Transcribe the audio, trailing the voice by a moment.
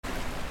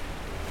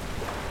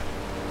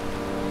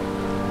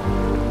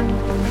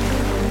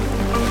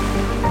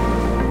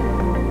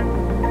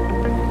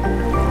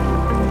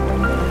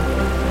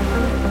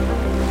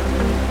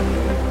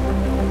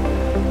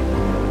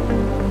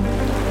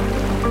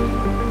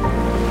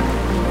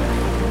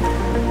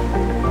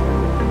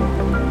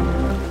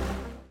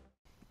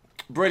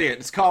Brilliant.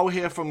 It's Carl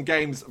here from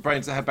Games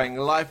Brains Are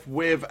Headbanging Life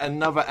with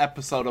another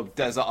episode of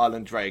Desert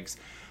Island Dregs.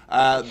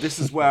 This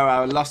is where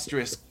our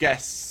illustrious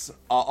guests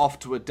are off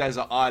to a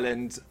desert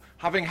island,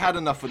 having had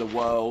enough of the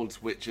world,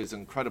 which is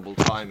incredible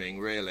timing,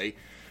 really,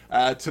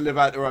 to live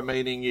out the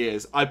remaining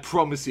years. I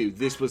promise you,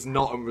 this was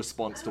not in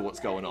response to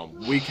what's going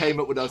on. We came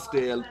up with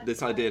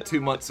this idea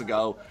 2 months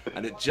ago,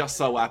 and it just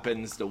so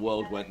happens the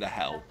world went to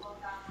hell.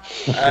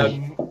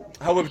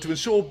 However, to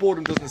ensure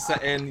boredom doesn't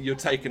set in, you're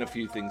taking a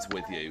few things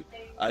with you.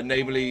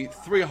 Namely,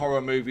 3 horror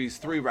movies,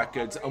 3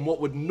 records, and what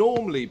would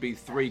normally be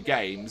 3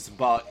 games,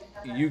 but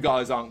you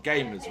guys aren't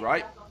gamers,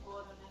 right?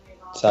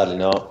 Sadly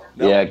not.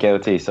 No. Yeah,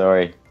 guilty,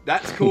 sorry.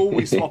 That's cool.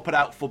 We swap it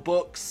out for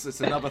books.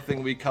 It's another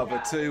thing we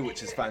cover too,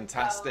 which is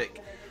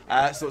fantastic.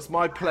 So it's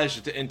my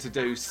pleasure to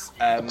introduce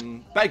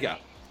Beggar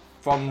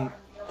from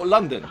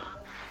London.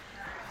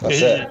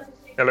 That's it.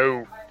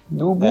 Hello.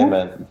 Hey,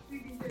 man.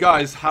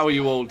 Guys, how are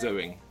you all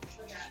doing?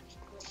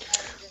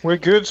 We're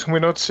good. We're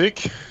not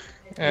sick.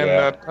 And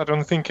Yeah. I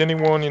don't think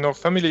anyone in our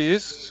family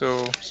is.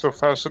 So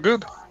far, so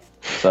good.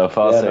 So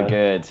far, Yeah, so man.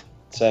 good.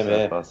 Same So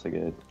here. far, so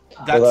good.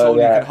 That's Although, all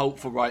you yeah. can hope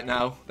for right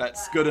now.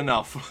 That's good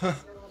enough.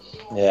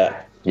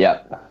 Yeah.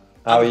 Yep.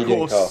 How are Of you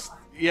doing, Carl? course,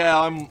 yeah,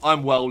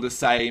 I'm well the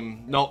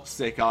same. Not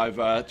sick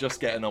either. Just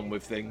getting on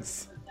with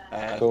things.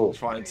 Cool.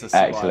 Trying to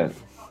survive. Excellent.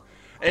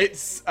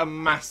 It's a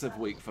massive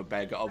week for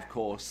Beggar, of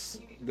course.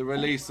 The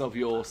release of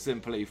your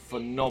simply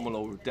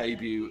phenomenal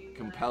debut,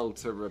 Compelled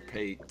to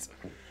Repeat.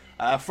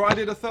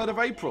 Friday the 3rd of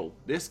April,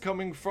 this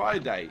coming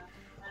Friday.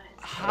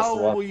 How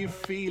the one. are you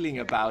feeling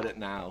about it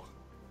now?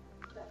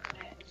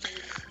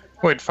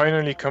 Well, it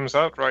finally comes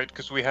out, right?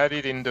 Because we had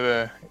it in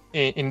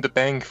the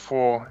bank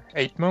for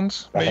 8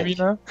 months, maybe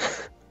now.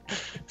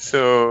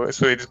 so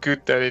it's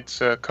good that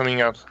it's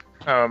coming out.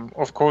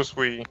 Of course,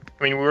 we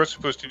were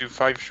supposed to do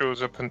 5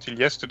 shows up until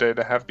yesterday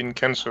that have been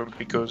cancelled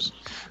because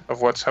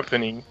of what's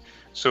happening.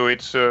 So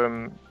it's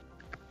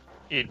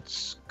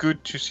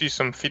good to see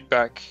some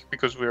feedback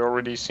because we're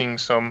already seeing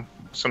some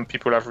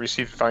people have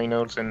received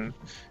vinyls and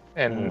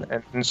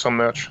some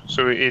merch.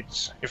 So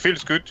it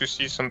feels good to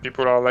see some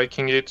people are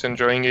liking it,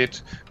 enjoying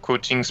it,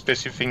 quoting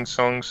specific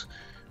songs.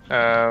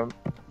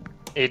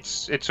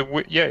 It's a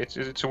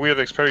weird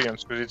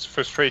experience because it's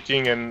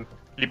frustrating and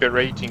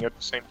liberating at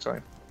the same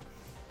time.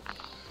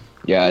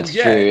 Yeah, it's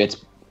Yeah. true.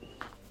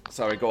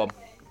 Sorry, go on.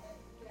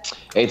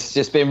 It's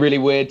just been really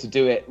weird to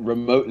do it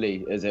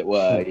remotely, as it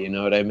were. You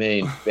know what I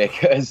mean?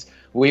 Because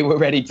we were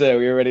ready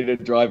to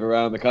drive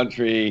around the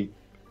country,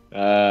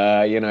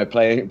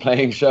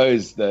 playing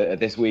shows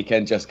this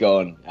weekend just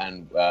gone,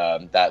 and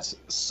that's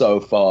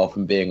so far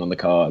from being on the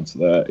cards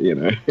that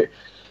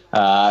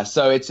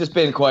so it's just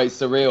been quite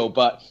surreal.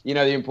 But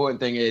the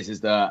important thing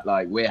is that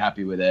like we're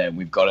happy with it and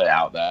we've got it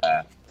out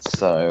there.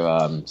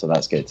 So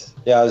that's good.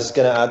 Yeah, I was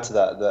going to add to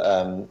that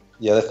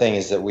the other thing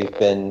is that we've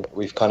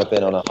kind of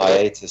been on a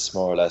hiatus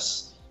more or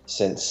less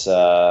since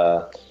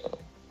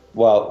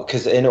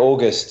because in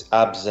August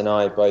Abs and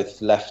I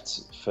both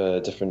left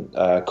for different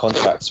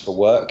contracts for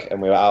work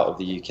and we were out of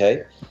the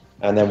UK,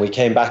 and then we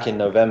came back in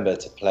November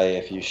to play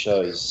a few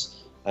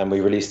shows and we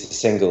released a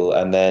single,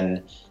 and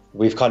then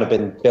we've kind of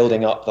been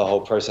building up the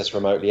whole process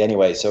remotely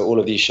anyway, so all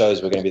of these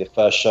shows were going to be the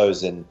first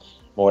shows in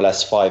more or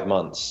less 5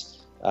 months.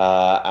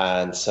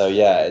 And so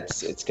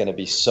it's going to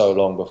be so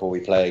long before we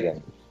play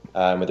again.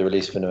 With the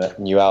release of a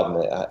new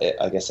album,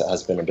 I guess it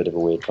has been a bit of a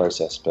weird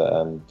process,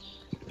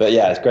 but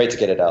yeah, it's great to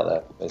get it out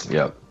there. Basically.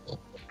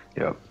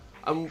 Yep.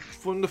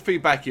 From the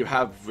feedback you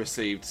have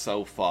received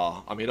so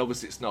far, I mean,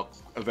 obviously it's not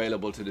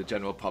available to the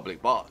general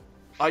public, but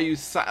are you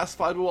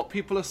satisfied with what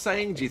people are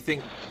saying? Do you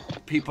think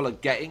people are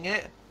getting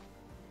it?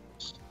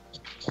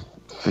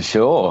 For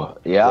sure.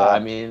 Yeah.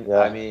 Yeah.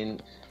 I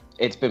mean,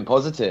 it's been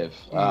positive.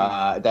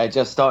 They're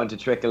just starting to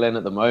trickle in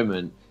at the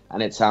moment,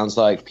 and it sounds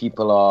like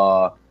people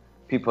are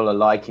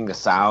liking the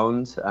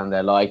sound and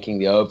they're liking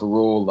the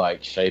overall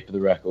like shape of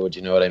the record.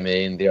 You know what I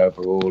mean? The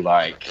overall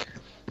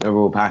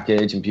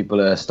package, and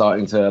people are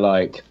starting to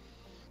like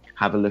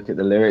have a look at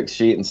the lyrics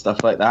sheet and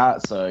stuff like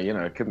that. So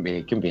it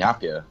couldn't be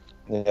happier.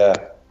 Yeah,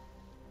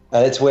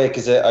 and it's weird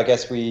because I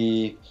guess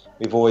we've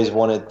always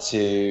wanted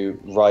to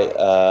write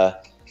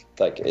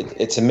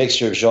it's a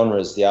mixture of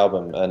genres, the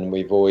album, and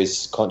we've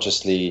always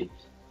consciously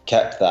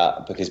kept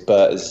that because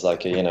Bert is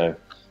like a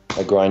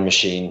grind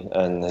machine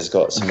and has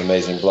got some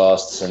amazing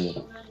blasts,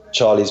 and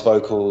Charlie's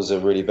vocals are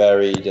really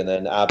varied, and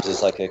then Abs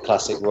is like a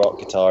classic rock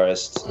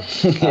guitarist,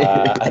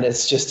 and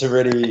it's just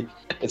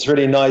it's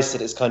really nice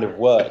that it's kind of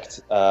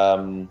worked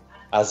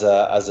as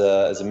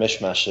a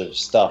mishmash of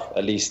stuff,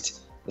 at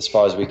least as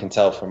far as we can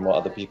tell from what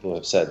other people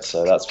have said.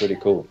 So that's really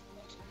cool.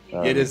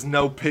 There's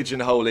no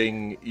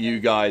pigeonholing you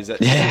guys.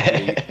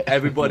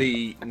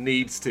 Everybody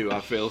needs to,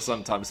 I feel,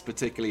 sometimes,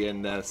 particularly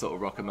in the sort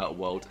of rock and metal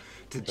world,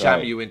 to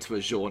jam you into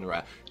a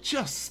genre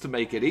just to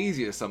make it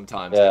easier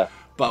sometimes. Yeah.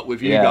 But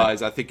with you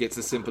guys, I think it's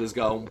as simple as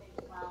going,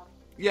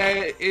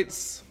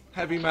 it's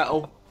heavy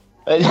metal.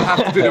 You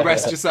have to do the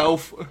rest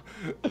yourself.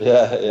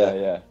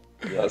 Yeah.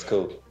 That's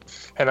cool.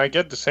 And I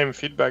get the same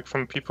feedback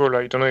from people.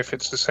 I don't know if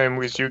it's the same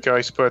with you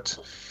guys, but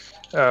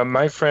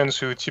My friends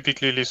who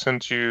typically listen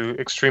to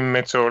extreme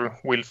metal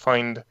will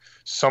find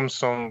some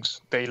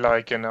songs they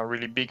like and are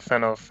really big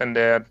fan of, and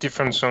there are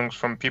different songs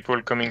from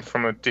people coming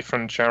from a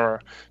different genre.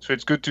 So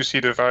it's good to see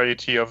the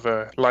variety of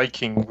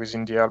liking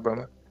within the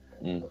album.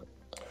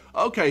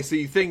 Okay, so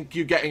you think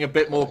you're getting a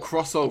bit more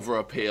crossover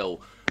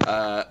appeal,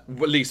 at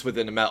least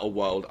within the metal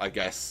world, I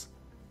guess.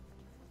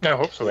 I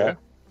hope so, yeah.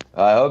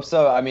 I hope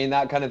so. I mean,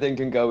 that kind of thing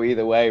can go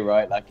either way,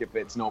 right? Like, if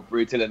it's not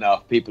brutal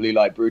enough, people who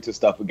like brutal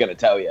stuff are going to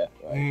tell you.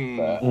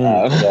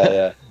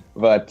 Right?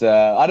 But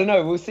I don't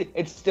know. We'll see.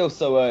 It's still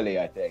so early,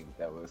 I think,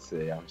 that we'll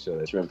see. I'm sure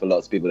there's room for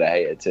lots of people that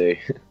hate it too.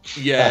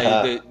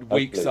 Yeah, the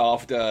weeks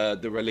after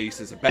the release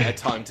is a better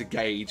time to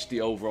gauge the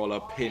overall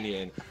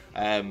opinion.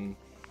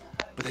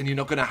 But then you're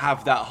not going to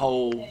have that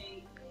whole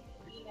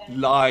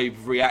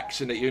live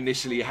reaction that you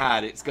initially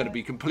had. It's going to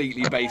be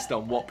completely based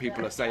on what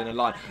people are saying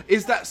online.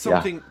 Is that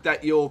something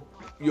that you're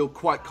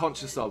quite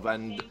conscious of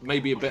and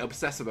maybe a bit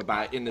obsessive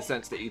about, in the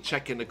sense that you're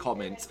checking the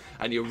comments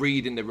and you're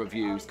reading the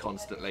reviews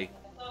constantly?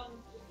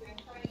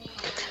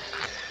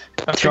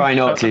 Try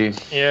not to.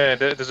 Yeah,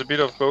 there's a bit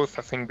of both,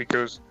 I think,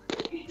 because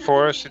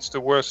for us it's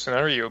the worst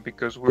scenario,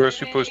 because we're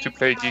supposed to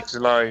play gigs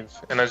live,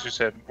 and as you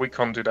said, we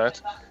can't do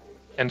that,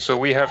 and so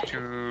we have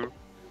to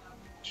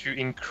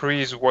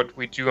increase what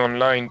we do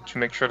online to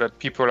make sure that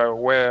people are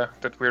aware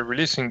that we're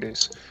releasing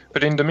this.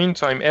 But in the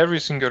meantime, every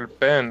single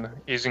band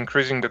is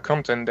increasing the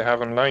content they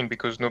have online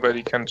because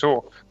nobody can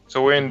tour.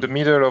 So we're in the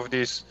middle of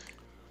this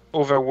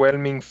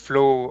overwhelming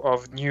flow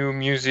of new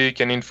music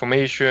and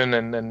information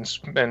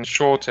and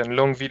short and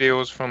long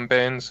videos from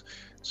bands.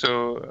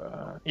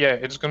 So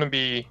it's gonna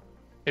be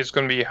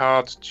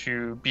hard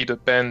to be the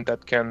band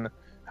that can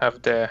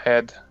have their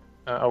head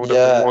out of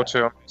the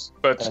water on this.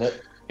 But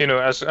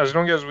as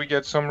long as we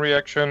get some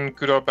reaction,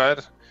 good or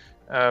bad,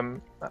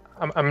 I'm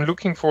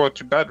looking forward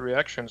to bad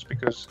reactions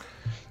because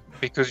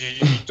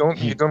you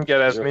don't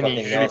get as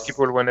many usually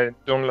people when they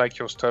don't like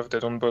your stuff, they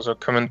don't bother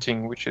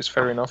commenting, which is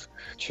fair enough.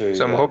 True.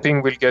 So I'm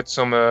hoping we'll get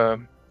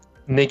some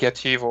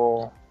negative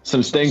or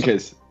some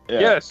stinkers.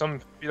 Yeah,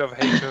 some bit of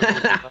haters.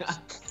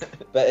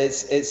 But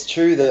it's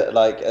true that,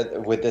 like,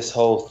 with this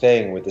whole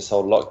thing, with this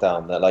whole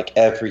lockdown, that like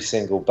every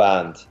single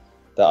band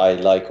that I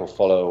like or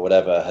follow or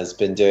whatever has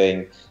been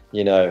doing,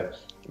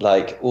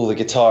 like all the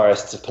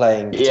guitarists are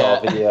playing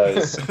guitar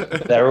videos.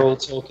 They're all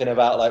talking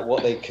about like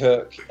what they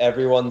cook.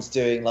 Everyone's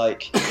doing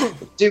like,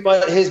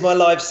 here's my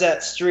live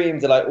set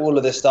streamed, like all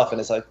of this stuff,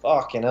 and it's like,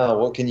 fucking hell,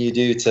 what can you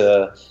do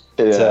to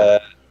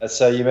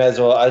so you may as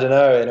well, I don't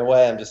know, in a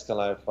way I'm just kind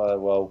of like,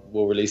 well,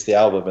 we'll release the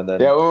album and then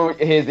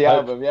here's the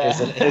album.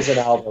 Here's an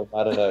album,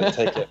 I don't know,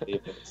 take it,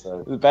 leave it.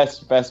 So the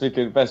best we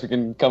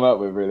can come up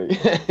with, really.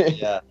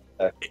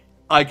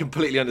 I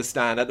completely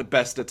understand. At the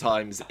best of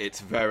times, it's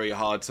very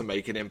hard to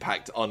make an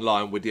impact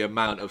online with the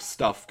amount of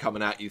stuff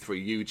coming at you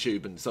through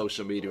YouTube and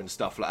social media and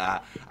stuff like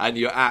that. And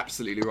you're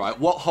absolutely right.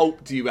 What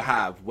hope do you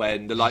have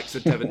when the likes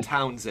of Devin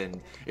Townsend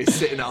is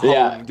sitting at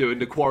home doing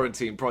the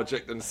quarantine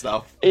project and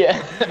stuff?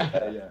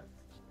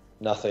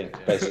 Nothing,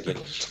 basically.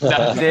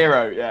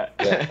 Zero,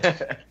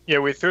 Yeah,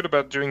 we thought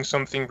about doing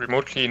something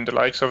remotely in the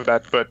likes of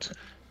that, but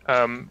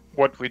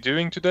what we're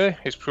doing today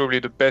is probably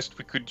the best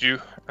we could do.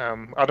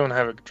 I don't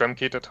have a drum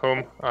kit at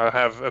home. I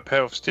have a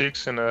pair of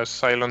sticks and a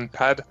silent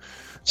pad,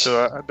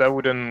 so that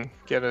wouldn't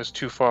get us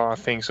too far, I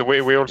think. So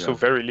we're also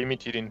very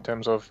limited in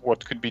terms of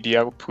what could be the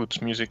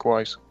outputs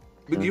music-wise.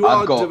 But you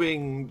are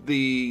doing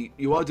the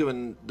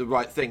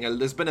right thing.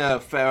 And there's been a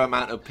fair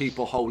amount of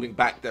people holding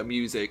back their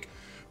music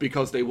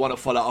because they want to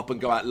follow up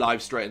and go out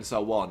live straight and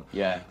so on.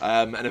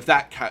 And if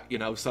that,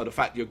 so the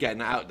fact you're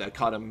getting it out there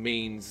kind of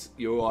means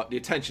the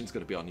attention's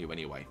going to be on you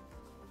anyway.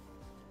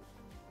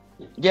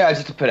 Yeah,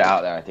 just to put it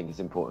out there, I think it's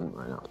important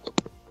right now.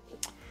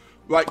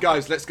 Right,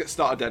 guys, let's get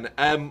started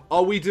then.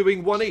 Are we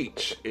doing one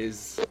each?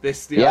 Is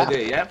this the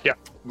idea, Yeah.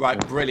 Right,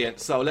 brilliant.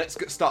 So let's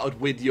get started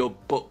with your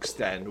books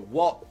then.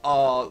 What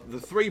are the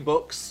 3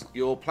 books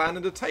you're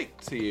planning to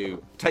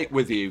take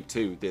with you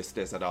to this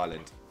desert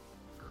island?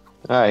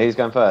 All right, who's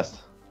going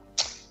first?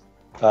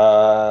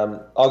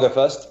 I'll go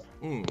first.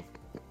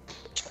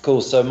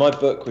 Cool. So my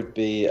book would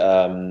be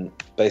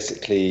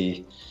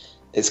basically,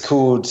 it's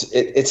called,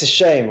 it's a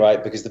shame,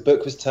 right? Because the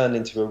book was turned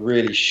into a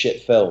really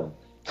shit film.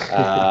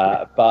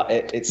 But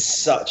it's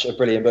such a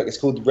brilliant book. It's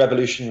called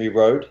Revolutionary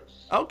Road.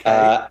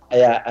 Okay.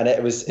 And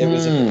it was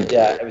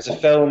a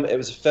film. It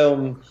was a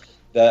film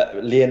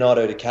that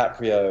Leonardo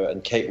DiCaprio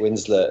and Kate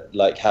Winslet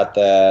like had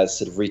their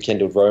sort of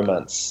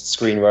rekindled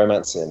screen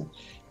romance in.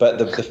 But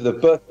the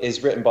book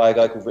is written by a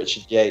guy called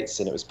Richard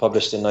Yates, and it was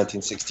published in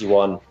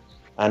 1961.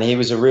 And he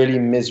was a really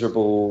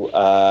miserable,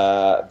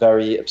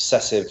 very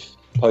obsessive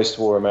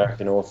post-war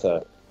American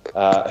author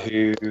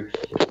who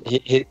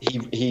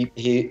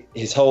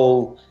his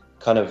whole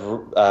kind of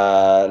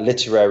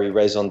literary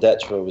raison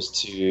d'etre was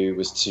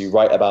to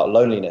write about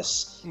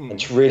loneliness and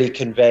to really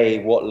convey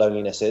what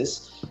loneliness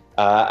is.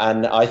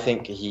 And I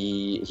think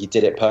he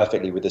did it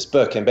perfectly with this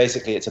book. And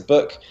basically, it's a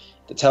book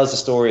that tells the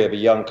story of a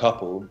young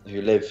couple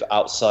who live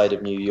outside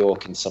of New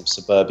York in some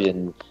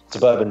suburban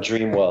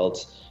dream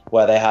world.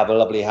 where they have a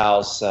lovely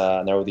house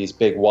and there are all these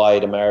big,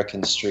 wide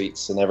American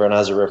streets, and everyone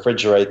has a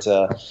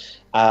refrigerator.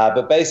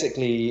 But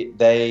basically,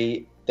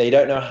 they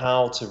don't know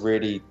how to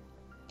really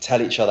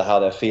tell each other how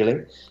they're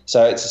feeling.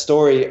 So it's a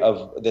story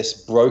of this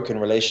broken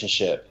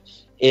relationship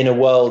in a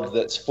world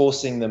that's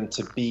forcing them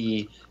to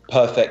be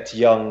perfect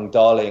young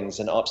darlings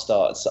and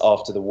upstarts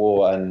after the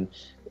war. And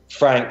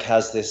Frank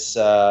has this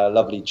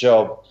lovely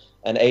job,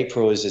 and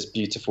April is this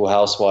beautiful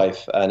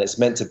housewife, and it's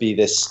meant to be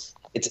this.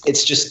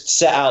 It's just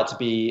set out to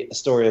be a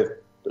story of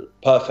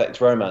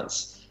perfect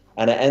romance,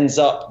 and it ends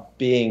up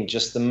being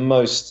just the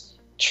most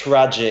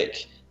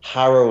tragic,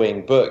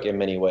 harrowing book in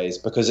many ways,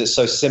 because it's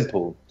so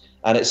simple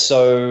and it's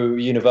so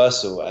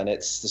universal, and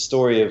it's the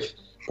story of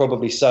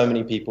probably so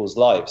many people's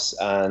lives,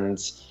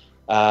 and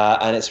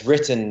it's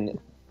written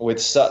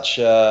with such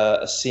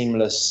a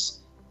seamless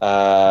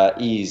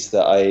ease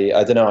that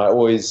I don't know, I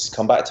always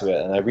come back to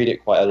it, and I read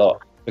it quite a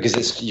lot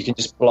because you can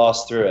just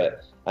blast through it,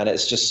 and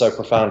it's just so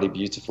profoundly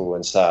beautiful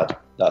and sad.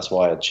 That's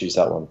why I choose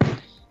that one.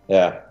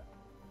 Yeah.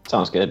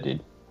 Sounds good,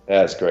 dude.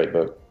 Yeah, it's a great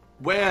book.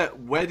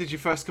 Where did you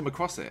first come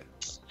across it?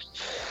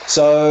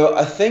 So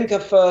I think I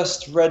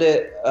first read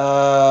it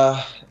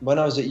when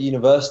I was at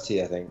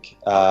university, I think.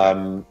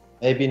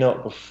 Maybe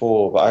not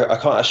before, but I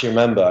can't actually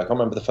remember. I can't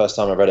remember the first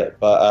time I read it.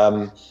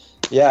 But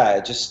yeah,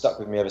 it just stuck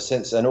with me ever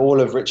since. And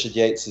all of Richard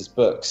Yates's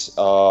books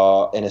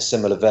are in a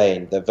similar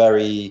vein. They're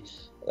very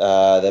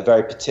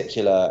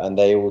particular, and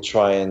they will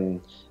try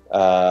and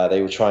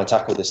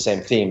tackle the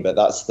same theme. But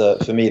that's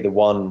for me the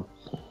one.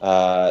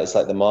 It's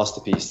like the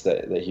masterpiece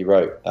that he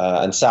wrote,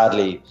 and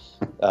sadly,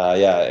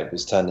 it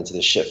was turned into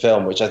this shit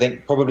film, which I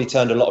think probably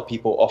turned a lot of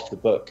people off the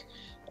book,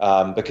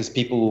 because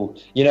people,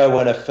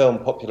 when a film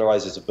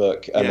popularizes a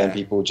book and then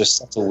people just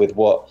settle with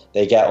what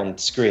they get on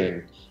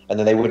screen, and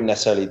then they wouldn't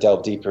necessarily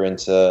delve deeper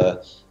into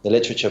the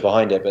literature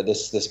behind it. But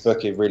this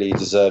book, it really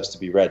deserves to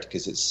be read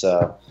because it's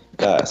cool.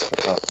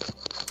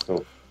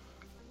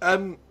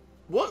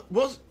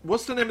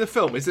 What's the name of the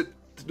film? Is it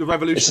The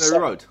Revolutionary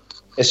Road?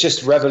 It's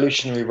just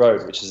Revolutionary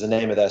Road, which is the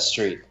name of their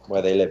street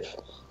where they live.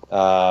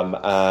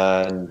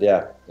 And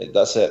yeah,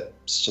 that's it.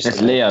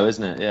 It's Leo,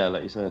 isn't it? Yeah,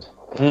 like you said.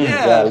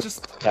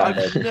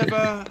 I've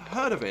never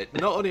heard of it.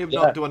 Not only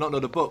do I not know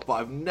the book, but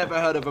I've never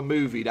heard of a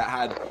movie that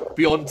had,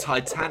 beyond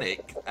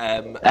Titanic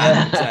and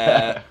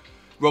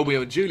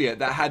Romeo and Juliet,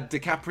 that had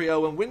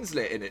DiCaprio and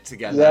Winslet in it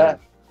together.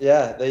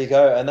 Yeah, there you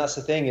go. And that's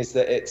the thing, is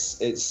that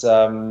it's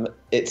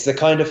the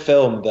kind of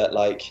film that,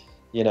 like,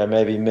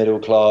 maybe middle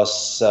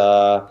class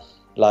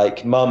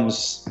like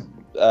mums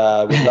would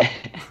love.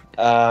 Like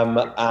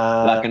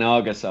an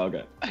Arga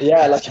saga.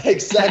 Yeah, like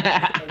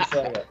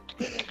exactly.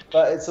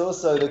 But it's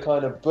also the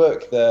kind of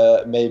book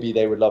that maybe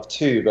they would love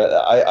too. But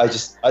I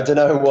don't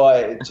know why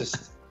it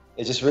just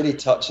really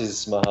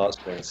touches my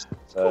heartstrings.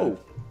 So cool.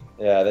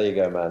 Yeah, there you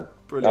go, man.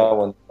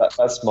 Brilliant.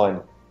 That's mine.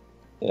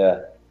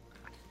 Yeah.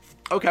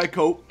 Okay,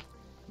 cool.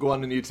 Go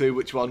on, and you two.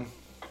 Which one?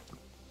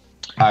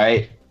 All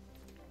right.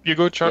 You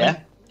go, Charlie. Yeah.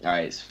 All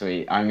right,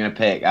 sweet. I'm going to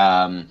pick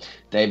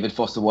David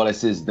Foster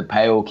Wallace's The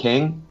Pale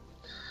King.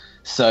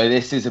 So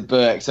this is a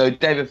book. So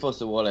David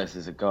Foster Wallace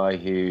is a guy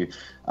who,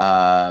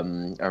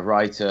 an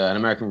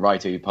American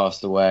writer who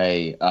passed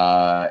away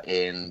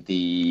in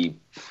the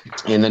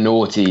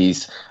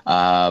noughties.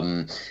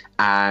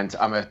 And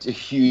I'm a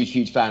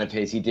huge fan of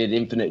his. He did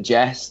Infinite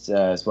Jest,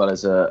 as well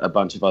as a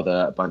bunch of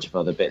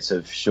other bits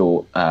of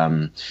short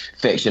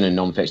fiction and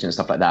non-fiction and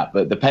stuff like that.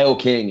 But The Pale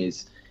King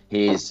is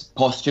his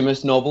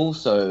posthumous novel,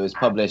 so it was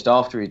published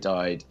after he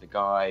died. The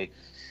guy,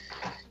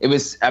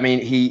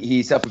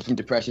 he suffered from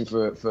depression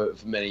for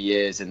many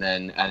years, and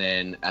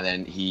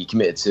then he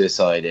committed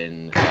suicide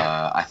in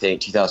I think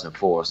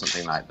 2004 or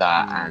something like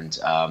that. And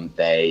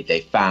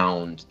they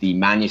found the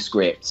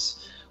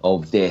manuscripts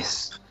of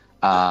this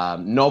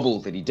novel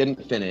that he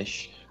didn't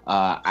finish,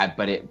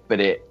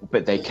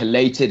 but they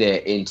collated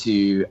it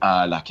into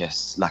like a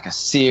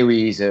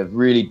series of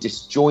really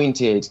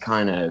disjointed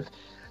kind of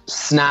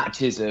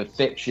snatches of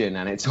fiction,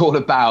 and it's a book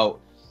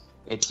about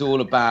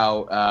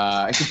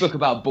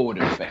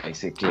boredom,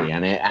 basically,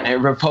 and it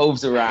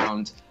revolves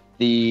around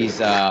these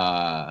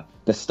the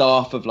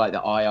staff of like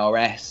the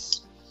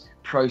IRS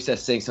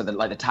processing, so that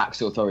like the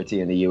tax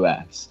authority in the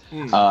US.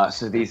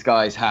 So these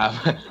guys have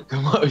the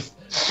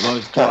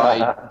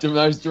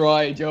most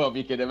dry job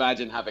you can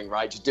imagine having,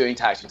 right? Just doing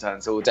tax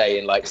returns all day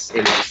in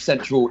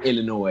central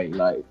Illinois,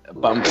 like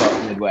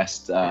bumfuck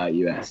Midwest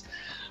US.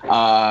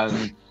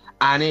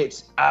 And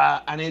it's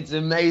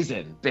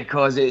amazing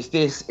because it's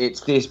this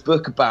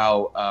book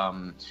about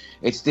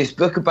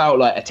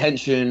like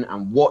attention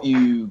and what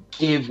you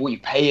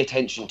pay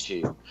attention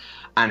to,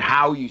 and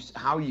how you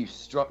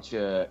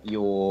structure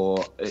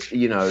your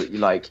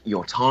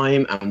your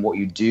time and what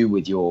you do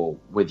with your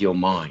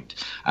mind.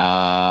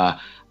 And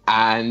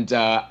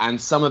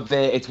some of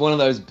it's one of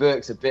those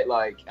books a bit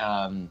like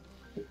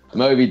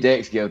Moby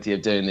Dick's guilty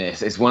of doing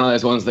this. It's one of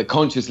those ones that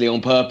consciously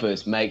on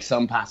purpose makes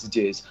some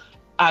passages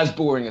as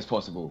boring as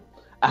possible,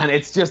 and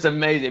it's just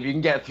amazing if you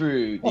can get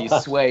through these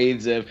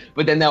swathes of.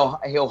 But then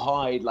he'll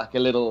hide like a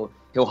little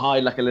he'll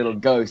hide like a little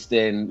ghost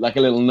in like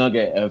a little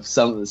nugget of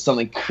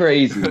something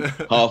crazy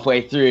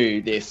halfway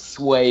through this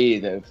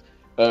swathe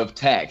of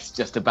text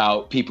just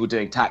about people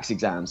doing tax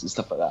exams and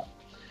stuff like that.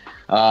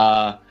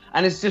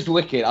 And it's just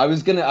wicked. I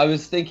was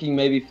thinking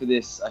maybe for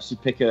this I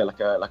should pick like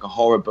a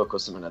horror book or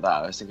something like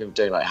that. I was thinking of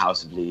doing like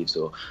House of Leaves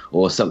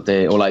or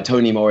something, or like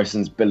Toni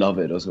Morrison's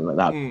Beloved or something like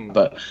that.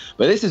 But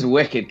this is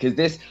wicked because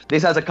this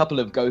has a couple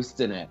of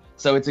ghosts in it.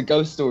 So it's a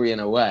ghost story in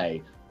a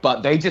way,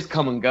 but they just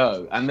come and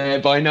go, and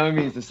they're by no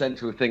means the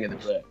central thing of the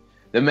book.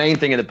 The main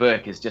thing of the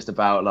book is just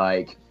about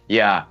like,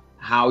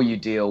 how you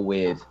deal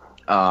with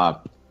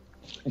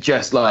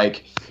just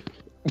like,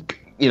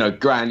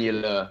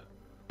 granular,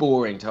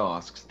 boring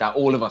tasks that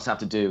all of us have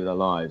to do with our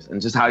lives,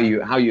 and just how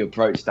you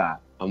approach that,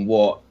 and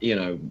what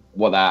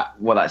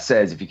that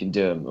says if you can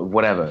do them, or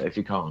whatever if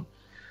you can't.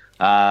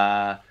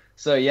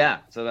 So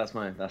that's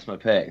my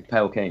pick,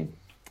 Pale King.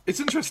 It's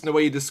interesting the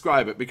way you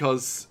describe it,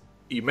 because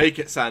you make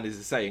it sound, as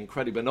you say,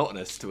 incredibly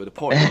monotonous to the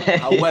point.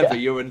 However,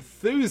 your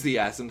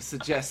enthusiasm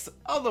suggests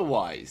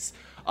otherwise.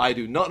 I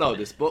do not know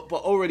this book, but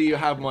already you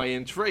have my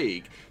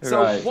intrigue.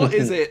 So Right. What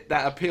is it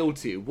that appealed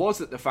to you? Was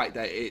it the fact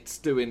that it's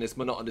doing this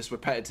monotonous,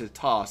 repetitive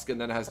task and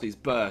then has these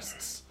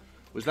bursts?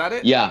 Was that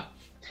it? Yeah.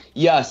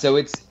 So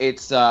it's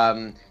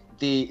the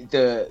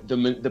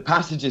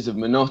passages of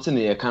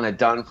monotony are kind of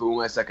done for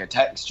almost like a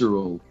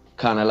textural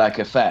kind of like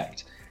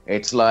effect.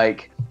 It's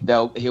like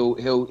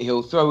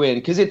he'll throw in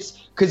because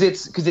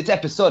it's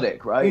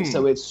episodic, right?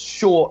 So it's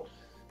short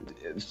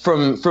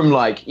from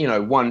like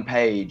 1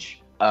 page.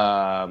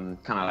 Kind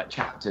of like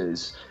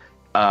chapters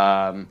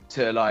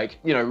to like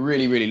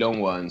really really long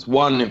ones.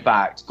 One in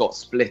fact got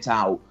split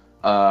out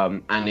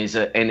and is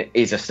a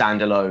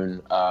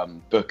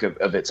standalone book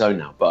of its own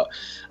now. But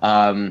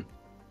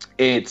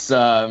it's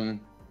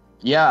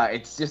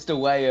just a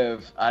way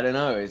of, I don't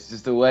know, it's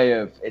just a way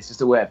of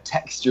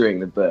texturing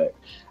the book,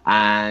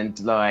 and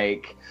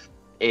like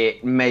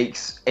it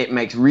makes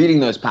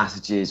reading those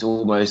passages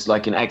almost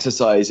like an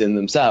exercise in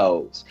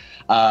themselves.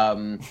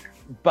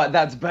 But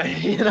that's,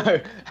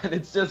 and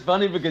it's just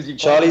funny because you.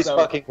 Charlie's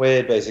fucking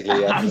weird,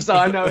 basically. Yeah.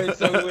 I know it's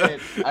so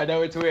weird. I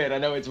know it's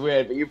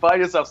weird. But you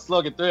find yourself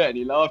slogging through it, and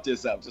you laugh to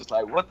yourself, just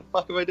like, what the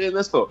fuck am I doing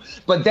this for?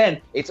 But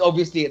then it's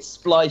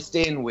spliced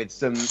in with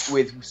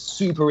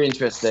super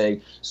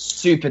interesting,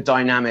 super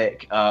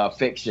dynamic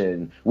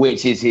fiction,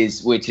 which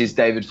is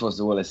David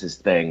Foster Wallace's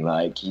thing.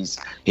 Like his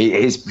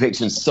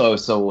fiction's so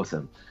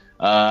awesome.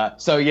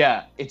 So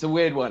yeah, it's a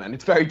weird one, and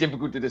it's very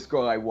difficult to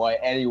describe why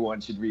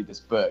anyone should read this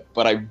book,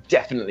 but I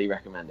definitely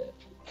recommend it.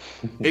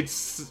 It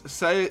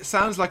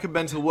sounds like a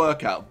mental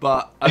workout,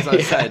 but as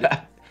I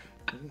said,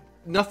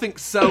 nothing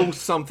sells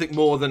something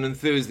more than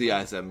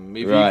enthusiasm.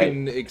 If you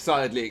can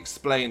excitedly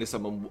explain to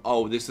someone,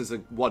 oh, this is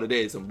what it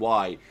is and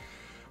why,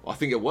 I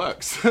think it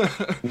works.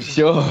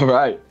 Sure,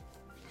 right.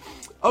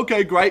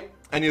 Okay, great.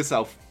 And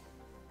yourself?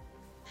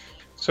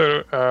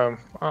 So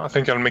I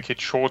think I'll make it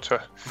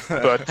shorter,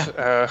 but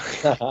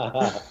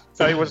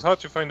it was hard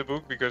to find a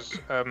book because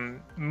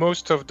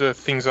most of the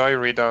things I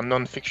read are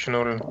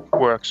non-fictional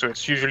works. So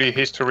it's usually a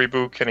history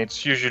book, and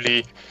it's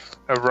usually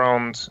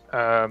around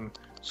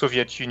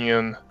Soviet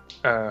Union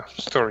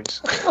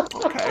stories.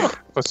 Okay.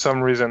 For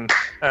some reason.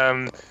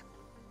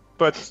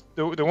 But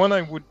the one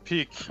I would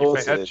pick, if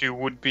I had to,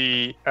 would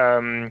be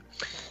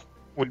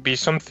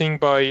something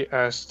by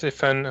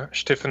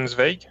Stefan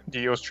Zweig,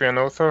 the Austrian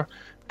author.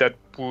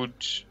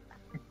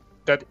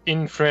 That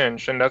in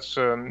French, and that's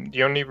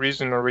the only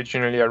reason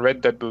originally I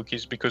read that book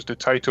is because the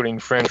title in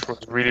French was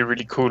really,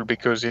 really cool,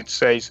 because it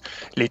says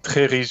Les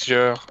très riches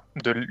heures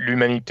de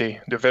l'humanité,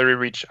 the very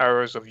rich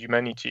hours of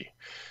humanity.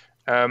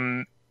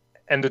 And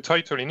the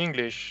title in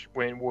English,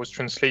 when it was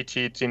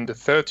translated in the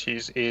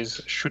 30s,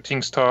 is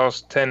Shooting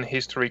Stars, 10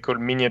 Historical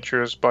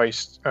Miniatures by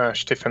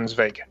Stefan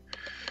Zweig.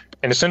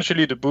 And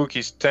essentially the book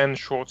is 10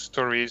 short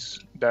stories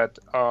that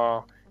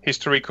are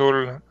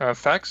historical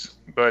facts,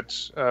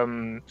 but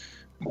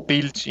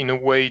built in a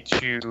way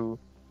to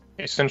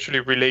essentially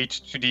relate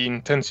to the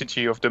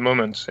intensity of the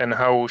moment, and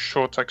how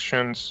short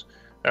actions,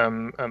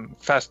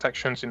 fast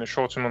actions in a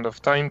short amount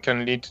of time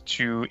can lead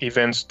to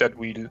events that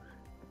will,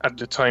 at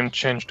the time,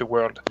 change the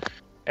world.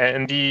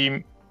 And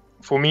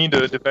for me,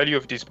 the value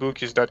of this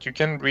book is that you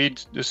can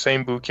read the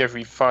same book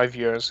every 5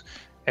 years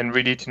and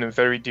read it in a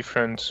very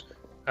different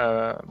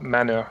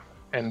manner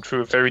and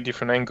through a very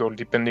different angle,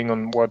 depending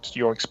on what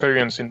your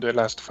experience in the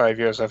last 5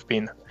 years have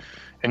been.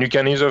 And you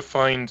can either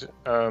find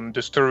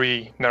the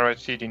story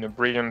narrated in a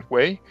brilliant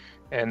way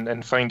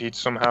and find it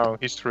somehow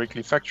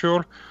historically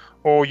factual,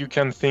 or you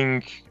can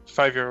think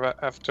 5 years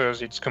after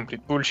it's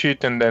complete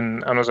bullshit, and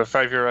then another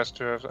 5 years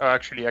after,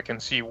 actually I can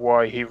see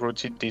why he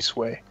wrote it this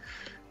way.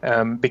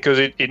 Because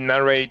it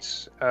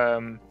narrates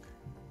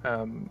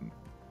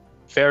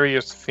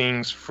various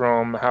things,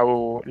 from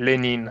how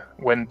Lenin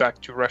went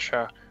back to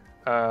Russia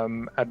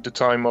at the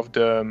time of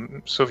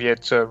the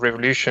Soviet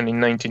Revolution in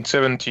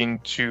 1917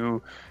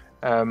 to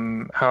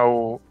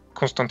how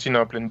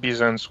Constantinople and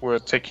Byzance were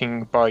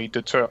taken by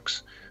the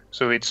Turks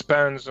So it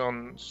spans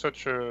on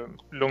such a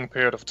long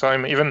period of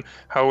time. Even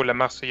how La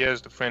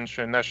Marseillaise, the French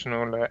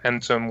national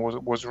anthem,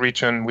 was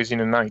written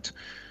within a night.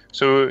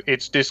 So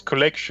it's this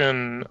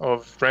collection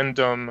of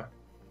random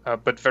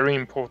but very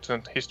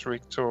important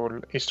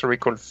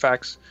historical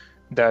facts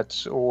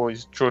that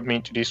always drew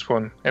me to this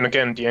one. And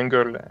again, the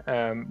angle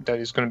that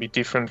is going to be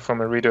different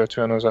from a reader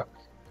to another.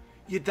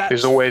 Yeah,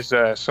 there's always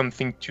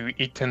something to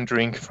eat and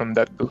drink from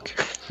that book.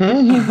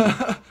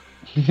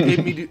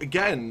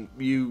 Again,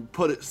 you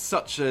put it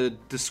such a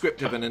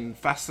descriptive and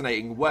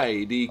fascinating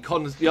way. The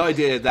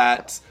idea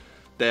that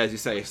there's, as you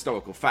say,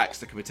 historical facts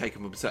that can be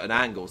taken from certain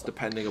angles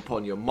depending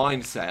upon your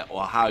mindset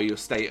or how your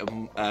state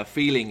of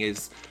feeling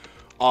is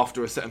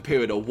after a certain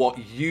period, or what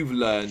you've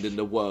learned in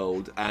the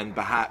world, and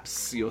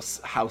perhaps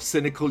how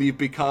cynical you've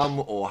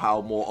become or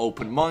how more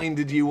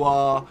open-minded you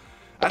are.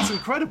 That's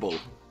incredible.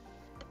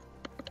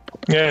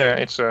 Yeah,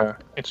 it's a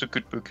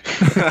good book.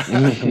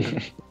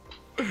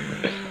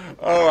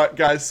 All right,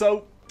 guys.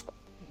 So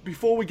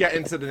before we get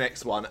into the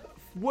next one,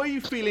 were you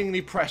feeling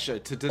any pressure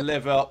to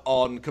deliver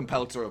on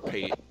Compelled to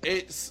Repeat?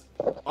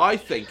 I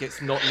think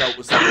it's not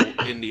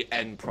noticeable in the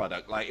end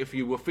product. Like, if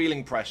you were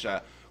feeling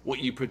pressure, what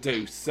you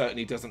produce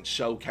certainly doesn't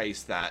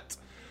showcase that.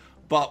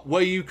 But were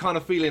you kind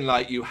of feeling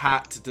like you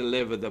had to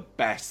deliver the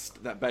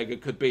best that Beggar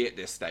could be at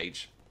this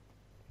stage?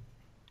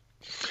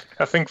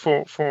 I think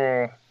for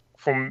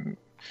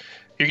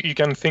you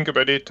can think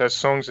about it as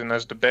songs and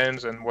as the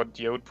bands and what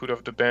the output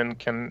of the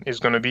band is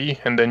going to be,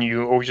 and then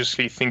you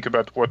obviously think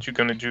about what you're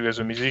going to do as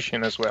a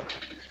musician as well.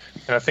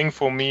 And I think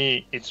for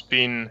me, it's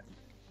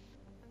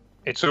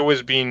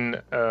always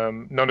been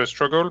not a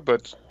struggle,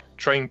 but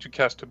trying to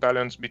cast a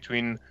balance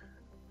between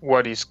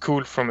what is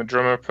cool from a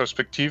drummer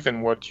perspective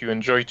and what you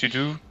enjoy to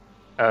do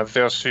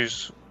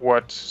versus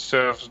what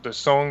serves the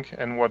song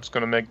and what's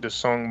going to make the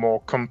song more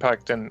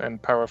compact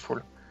and powerful.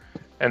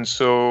 And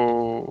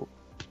so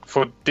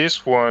for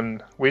this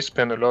one, we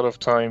spend a lot of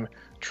time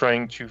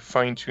trying to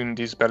fine-tune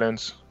this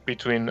balance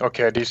between,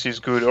 okay, this is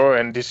good,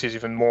 and this is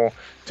even more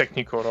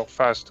technical or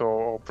fast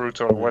or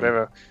brutal or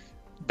whatever,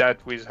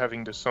 that with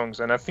having the songs.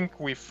 And I think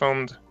we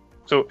found...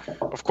 So,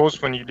 of course,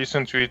 when you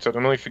listen to it, I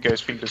don't know if you guys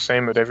feel the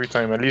same, but every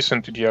time I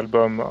listen to the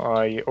album,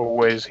 I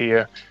always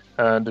hear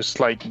the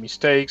slight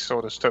mistakes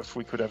or the stuff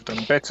we could have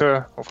done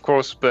better, of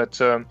course. But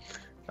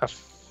I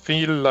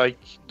feel like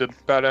the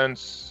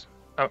balance,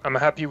 I'm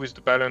happy with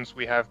the balance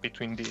we have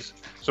between these.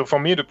 So for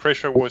me, the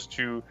pressure was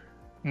to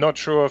not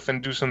show off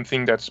and do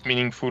something that's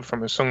meaningful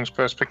from a song's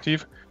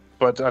perspective.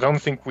 But I don't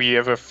think we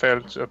ever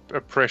felt a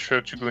pressure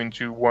to go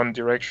into one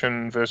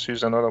direction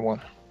versus another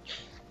one.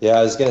 Yeah,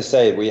 I was going to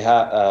say we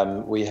had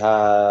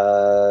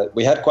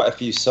quite a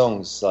few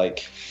songs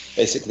like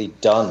basically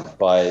done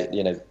by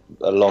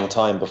a long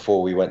time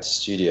before we went to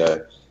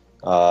studio.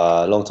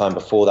 A long time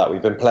before that,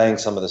 we've been playing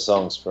some of the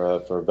songs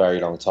for a very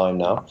long time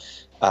now,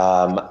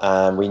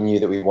 and we knew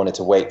that we wanted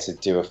to wait to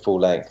do a full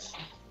length.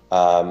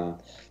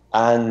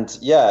 And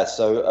yeah,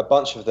 so a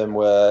bunch of them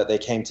they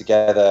came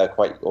together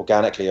quite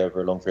organically over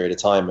a long period of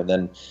time, and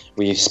then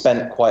we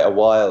spent quite a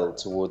while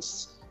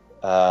towards.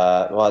 There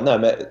are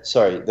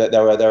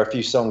a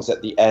few songs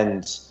at the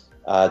end,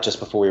 just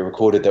before we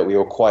recorded, that we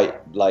were quite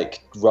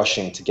like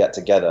rushing to get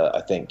together.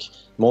 I think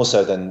more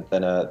so than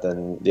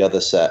the other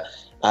set.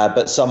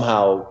 But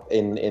somehow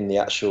in the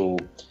actual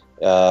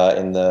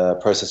in the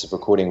process of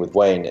recording with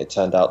Wayne, it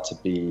turned out to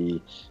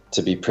be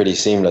pretty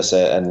seamless,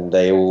 and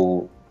they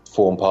all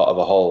form part of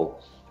a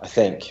whole. I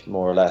think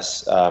more or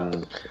less.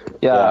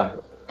 Yeah.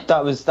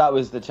 That was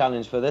the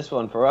challenge for this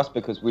one for us,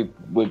 because we've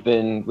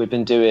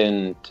been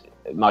doing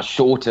much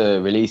shorter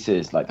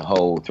releases like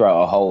throughout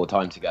our whole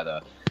time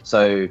together.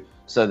 So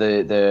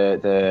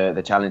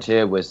the challenge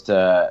here was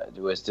to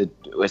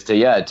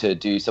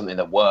do something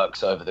that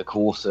works over the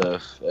course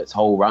of its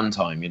whole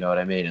runtime. You know what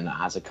I mean? And that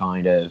has a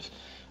kind of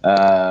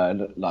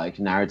like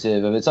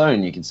narrative of its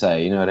own, you could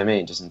say. You know what I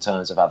mean? Just in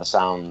terms of how the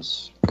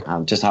sounds,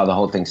 just how the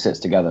whole thing sits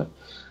together.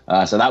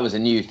 So that was a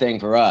new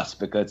thing for us,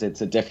 because it's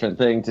a different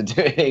thing to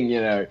doing,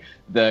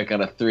 the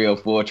kind of 3 or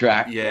 4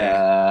 track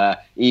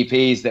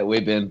EPs that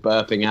we've been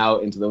burping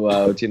out into the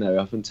world,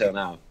 up until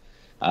now.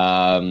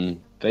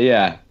 But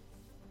yeah.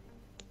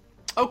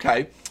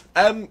 Okay.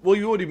 Well,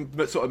 you already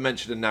sort of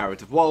mentioned a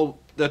narrative. While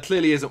there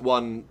clearly isn't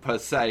one per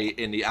se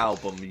in the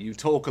album, you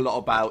talk a lot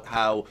about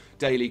how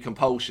daily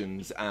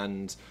compulsions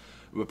and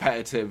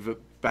repetitive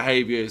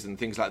behaviours and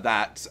things like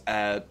that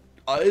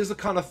is a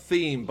kind of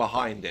theme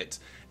behind it.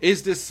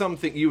 Is this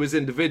something you as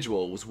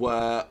individuals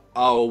are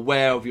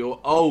aware of your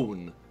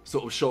own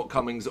sort of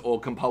shortcomings or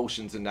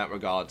compulsions in that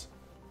regard?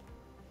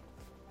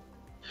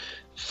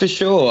 For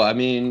sure. I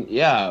mean,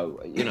 yeah,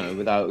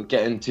 without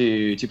getting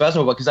too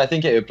personal, because I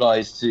think it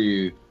applies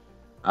to,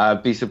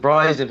 be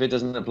surprised if it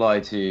doesn't apply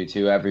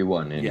to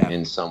everyone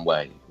in some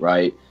way,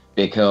 right?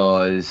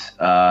 Because,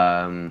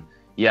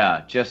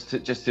 just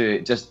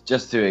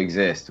to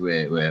exist,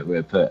 we're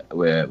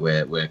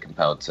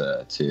compelled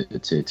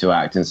to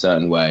act in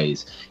certain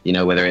ways.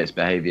 Whether it's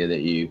behavior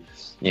that you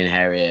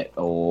inherit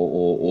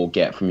or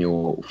get from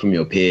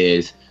your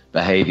peers,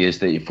 behaviors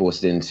that you're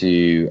forced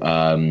into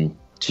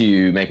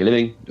to make a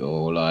living,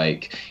 or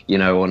like, you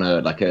know, on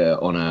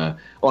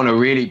a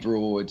really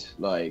broad,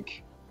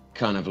 like,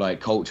 kind of like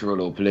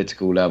cultural or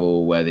political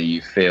level, whether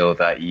you feel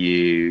that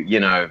you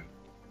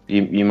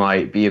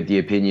might be of the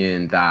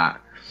opinion that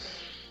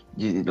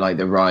like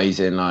the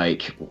rise in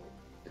like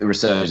the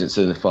resurgence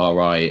of the far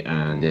right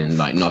and in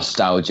like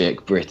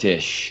nostalgic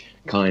British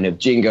kind of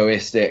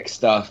jingoistic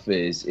stuff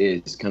is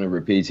kind of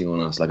repeating on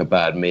us like a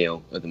bad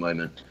meal at the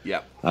moment.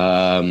 Yeah.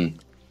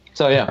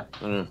 So yeah, I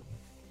don't know.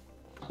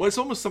 Well, it's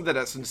almost something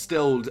that's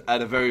instilled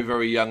at a very,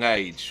 very young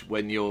age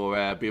when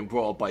you're being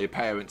brought up by your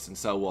parents and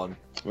so on.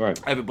 Right.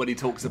 Everybody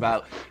talks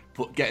about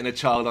getting a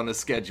child on a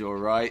schedule,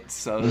 right?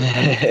 So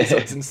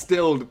it's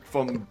instilled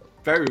from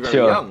very, very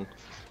young.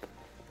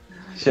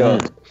 Sure.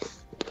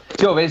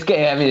 Sure, but it's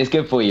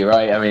good for you,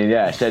 right? I mean,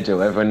 yeah,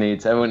 schedule. Everyone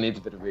needs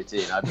a bit of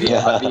routine. I'd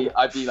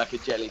be like a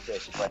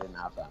jellyfish if I didn't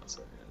have that.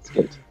 So it's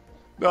good.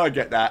 No, I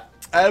get that.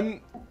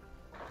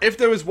 If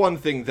there was one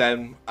thing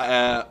then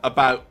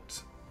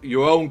about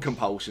your own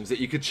compulsions that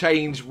you could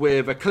change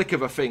with a click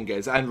of a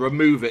fingers and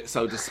remove it,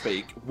 so to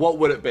speak, what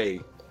would it be?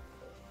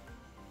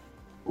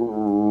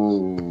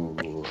 Ooh.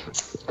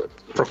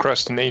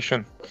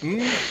 Procrastination.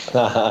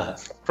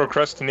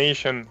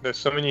 Procrastination. There's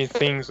so many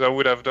things I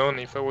would have done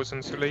if I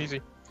wasn't so lazy.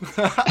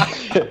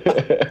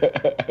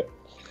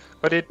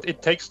 But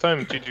it takes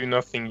time to do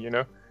nothing, you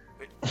know.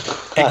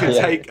 It can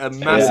take a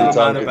massive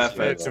amount of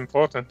effort. It's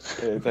important.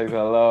 It takes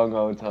a long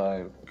old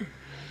time.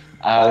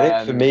 I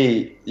think for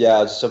me,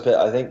 I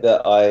think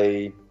that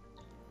I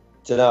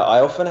don't know. I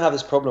often have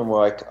this problem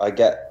where I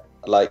get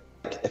like,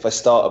 if I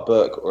start a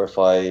book or if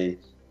I,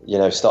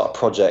 start a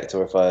project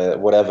or if I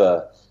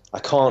whatever, I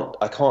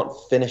can't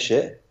finish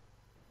it.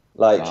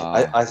 Like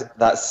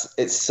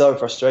it's so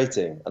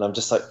frustrating, and I'm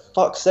just like,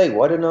 fuck's sake,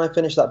 why didn't I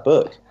finish that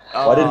book?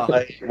 Why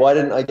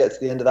didn't I get to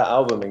the end of that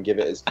album and give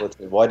it its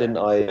quality? Why didn't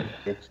I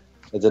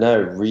don't know,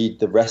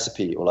 read the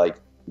recipe or like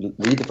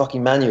read the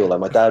fucking manual like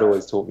my dad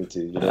always taught me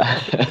to,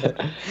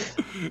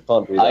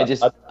 Can't do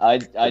that.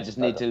 I just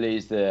need to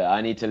lose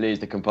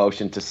the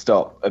compulsion to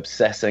stop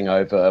obsessing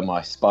over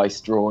my spice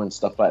drawer and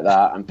stuff like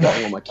that, and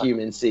putting all my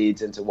cumin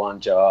seeds into one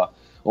jar,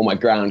 all my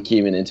ground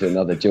cumin into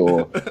another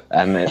jar,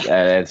 and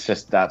it's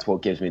just, that's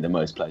what gives me the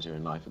most pleasure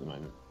in life at the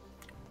moment.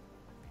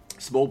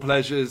 Small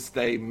pleasures,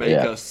 they make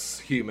us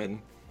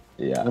human.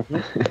 Yeah.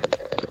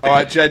 All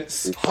right,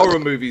 gents, horror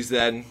movies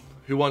then.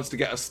 Who wants to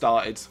get us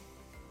started?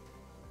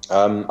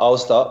 I'll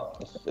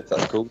start, if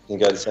that's cool. You can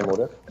go in the same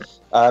order.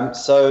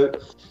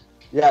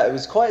 It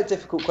was quite a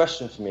difficult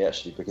question for me,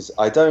 actually, because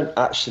I don't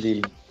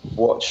actually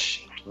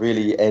watch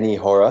really any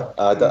horror,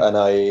 and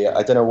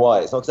I don't know why.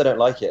 It's not because I don't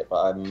like it,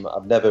 but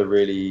I've never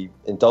really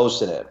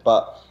indulged in it.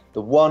 But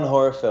the one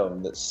horror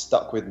film that's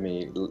stuck with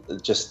me,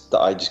 that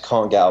I just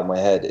can't get out of my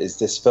head, is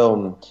this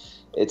film.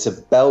 It's a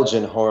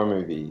Belgian horror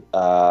movie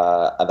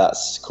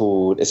that's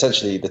called,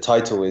 essentially the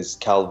title is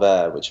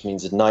Calvaire, which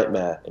means a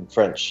nightmare in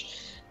French.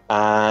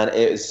 And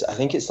I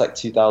think it's like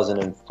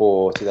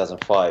 2004,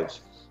 2005.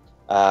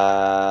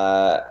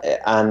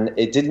 And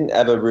it didn't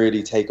ever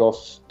really take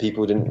off.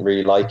 People didn't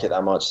really like it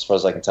that much, as far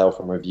as I can tell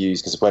from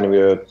reviews. Because when we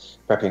were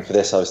prepping for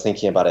this, I was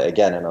thinking about it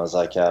again, and I was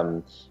like,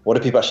 what do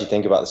people actually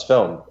think about this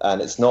film?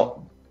 And it's not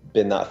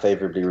been that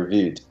favorably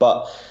reviewed.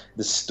 But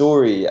the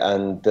story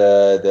and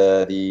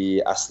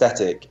the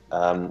aesthetic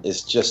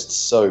is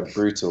just so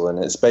brutal. And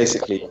it's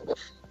basically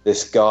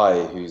this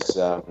guy who's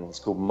it's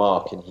called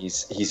Mark, and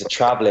he's a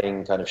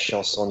traveling kind of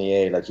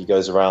chansonnier. Like, he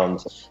goes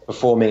around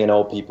performing in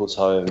old people's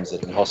homes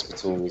and in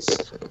hospitals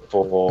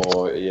for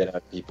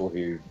people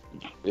who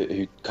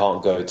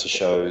can't go to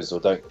shows or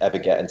don't ever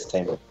get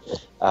entertainment.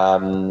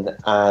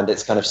 And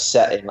it's kind of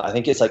set in, I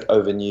think it's like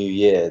over New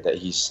Year, that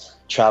he's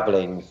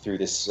traveling through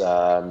this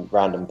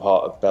random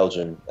part of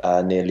Belgium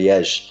near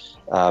Liège,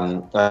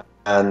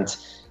 and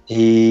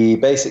he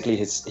basically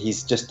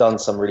he's just done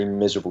some really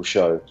miserable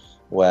show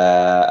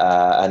where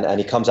and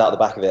he comes out the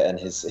back of it, and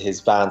his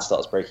van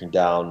starts breaking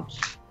down.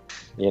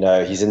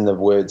 He's in the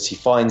woods. He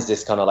finds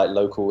this kind of like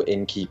local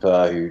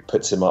innkeeper who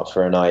puts him up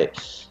for a night,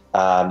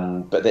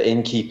 but the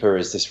innkeeper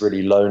is this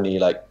really lonely,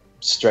 like,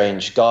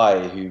 strange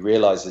guy who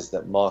realizes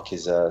that Mark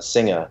is a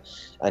singer,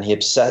 and he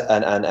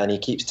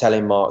keeps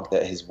telling Mark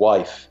that his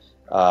wife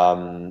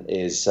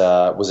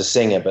was a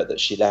singer, but that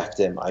she left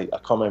him. I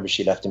can't remember if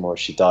she left him or if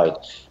she died.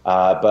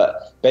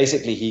 But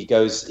basically he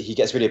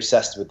gets really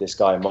obsessed with this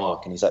guy,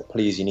 Mark, and he's like,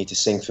 please, you need to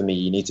sing for me.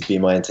 You need to be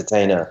my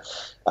entertainer.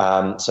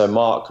 So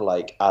Mark,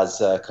 like,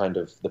 as kind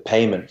of the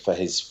payment for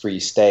his free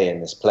stay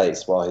in this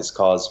place while his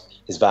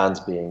van's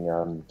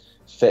being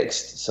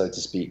fixed, so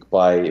to speak,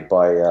 by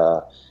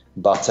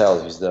Bartel,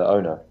 who's the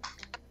owner,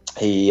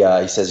 he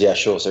says, yeah,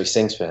 sure. So he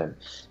sings for him.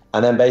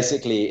 And then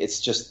basically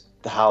it's just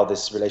how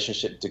this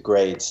relationship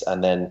degrades,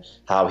 and then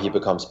how he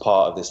becomes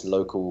part of this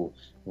local,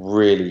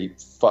 really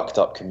fucked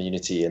up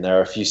community. And there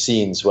are a few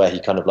scenes where he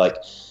kind of like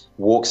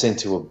walks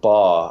into a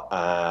bar,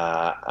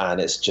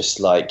 and it's just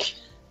like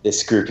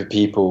this group of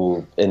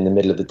people in the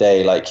middle of the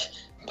day, like,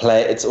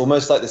 play. It's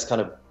almost like this kind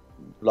of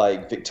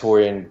like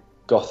Victorian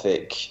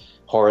Gothic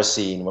horror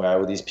scene where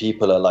all these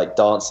people are like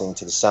dancing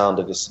to the sound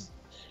of this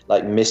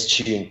like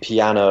mistuned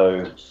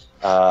piano,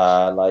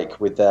 like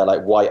with their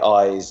like white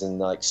eyes and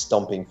like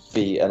stomping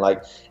feet, and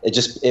like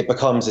it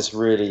becomes this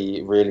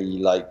really really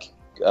like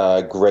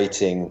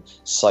grating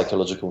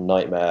psychological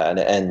nightmare, and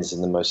it ends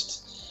in the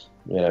most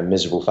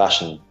miserable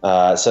fashion.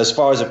 So as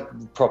far as a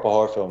proper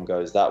horror film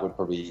goes, that would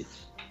probably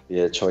be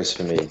a choice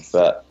for me.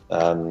 But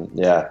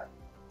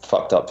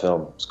fucked up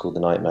film. It's called The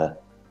Nightmare.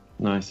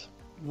 Nice.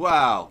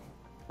 Wow.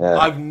 Yeah.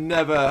 I've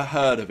never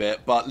heard of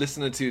it, but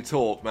listening to you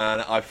talk, man,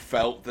 I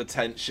felt the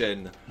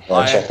tension.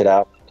 Check it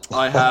out.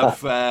 I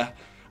have a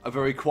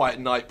very quiet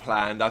night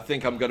planned. I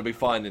think I'm going to be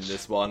finding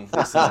this one.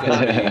 This is going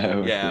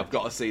to be, I've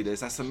got to see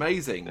this. That's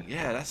amazing.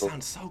 Yeah, that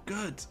sounds so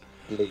good.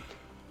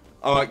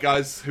 All right,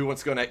 guys, who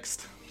wants to go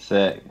next?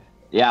 Sick.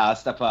 Yeah, I'll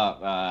step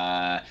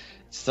up.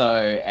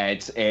 So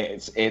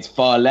it's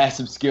far less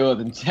obscure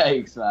than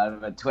Jake's, man.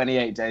 But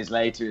 28 Days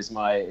Later is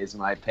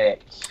my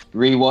pick.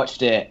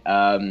 Rewatched it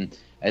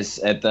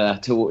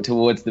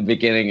towards the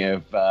beginning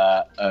of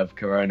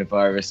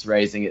coronavirus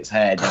raising its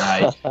head,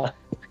 and I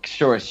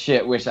sure as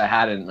shit wish I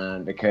hadn't,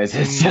 man, because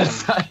it's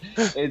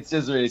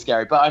just really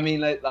scary. But I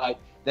mean, like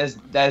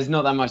there's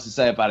not that much to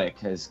say about it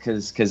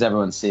because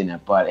everyone's seen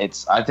it. But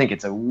I think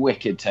it's a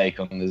wicked take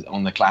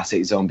on the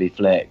classic zombie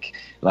flick,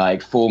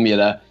 like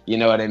formula. You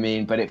know what I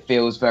mean? But it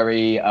feels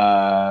very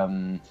I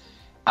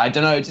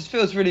don't know. It just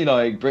feels really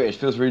like British.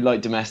 Feels really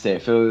like domestic.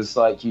 It feels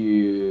like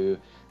you.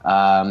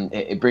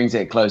 It brings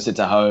it closer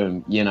to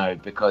home,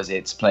 because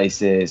it's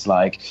places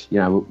like,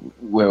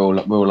 we're all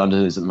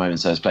Londoners at the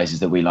moment, so it's places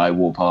that we like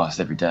walk past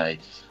every day,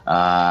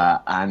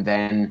 and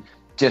then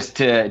just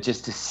to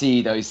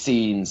see those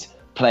scenes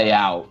play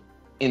out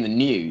in the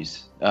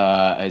news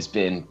has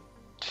been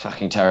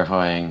fucking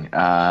terrifying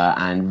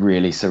and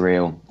really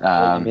surreal.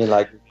 You mean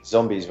like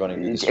zombies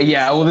running through the streets?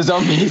 Yeah, all the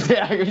zombies.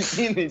 Yeah, I've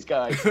seen these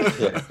guys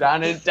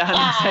down in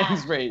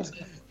Sainsbury's.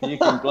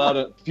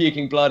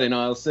 Puking blood in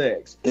aisle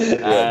 6.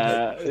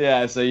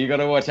 So you got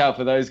to watch out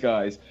for those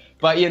guys.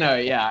 But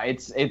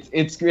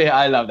it's great.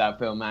 I love that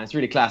film, man. It's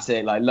really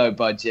classic, like low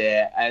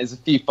budget. There's a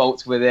few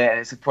faults with it, and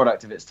it's a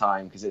product of its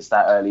time because it's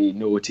that early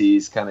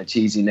noughties kind of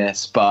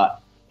cheesiness.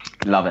 But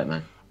love it,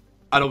 man.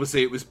 And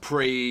obviously, it was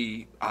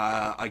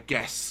I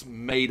guess,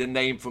 made a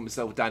name for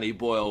himself, Danny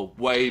Boyle,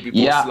 way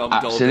before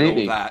Slumdog and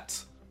all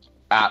that.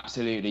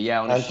 Absolutely, yeah,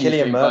 on a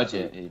Cillian Murphy.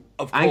 budget.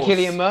 And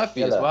Cillian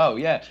Murphy as well,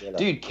 yeah. Killer.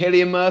 Dude,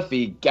 Cillian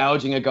Murphy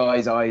gouging a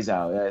guy's eyes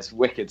out. Yeah, it's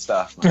wicked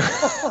stuff,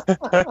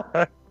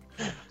 man.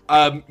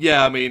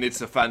 I mean,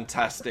 it's a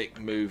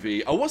fantastic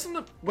movie.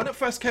 When it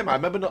first came out, I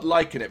remember not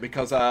liking it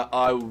because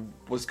I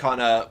was kind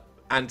of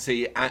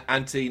anti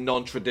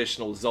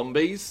non-traditional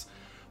zombies.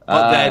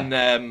 But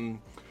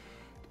then...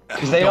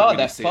 Because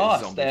they're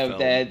fast.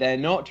 They're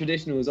not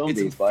traditional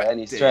zombies by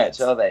any stretch,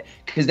 are they?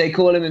 Because they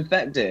call them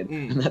infected,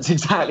 and that's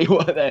exactly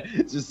what they're.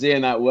 Just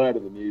seeing that word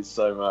in the news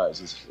so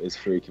much is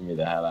freaking me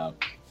the hell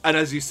out. And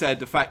as you said,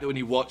 the fact that when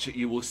you watch it,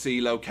 you will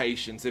see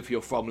locations if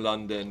you're from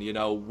London,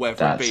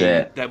 whether it be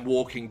them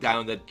walking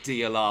down the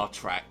DLR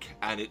track,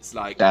 and it's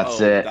like,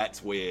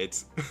 that's weird.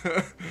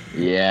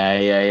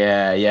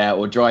 Yeah.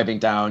 Or driving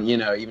down,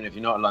 even if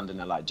you're not a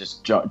Londoner, like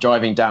just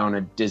driving down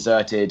a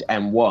deserted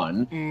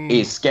M1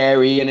 is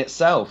scary in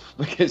itself,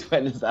 because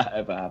when does that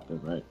ever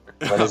happen, right?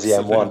 When has the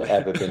M1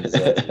 ever been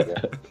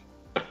deserted?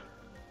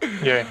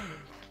 Yeah.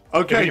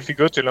 Okay. If you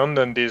go to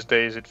London these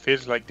days, it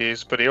feels like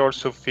this, but it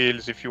also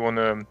feels, if you want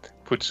to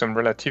put some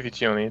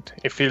relativity on it,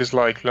 it feels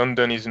like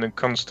London is in a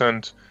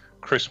constant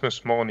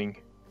Christmas morning.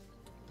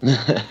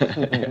 That's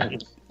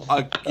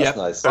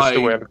nice. That's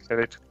the way I look at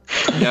it.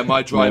 Yeah,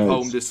 my drive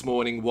home this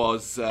morning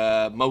was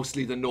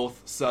mostly the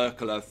North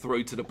Circular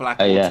through to the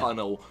Blackwall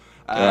Tunnel,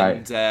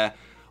 and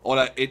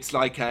it's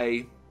like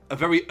a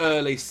very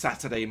early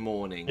Saturday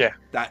morning. Yeah,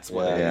 that's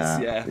what it is.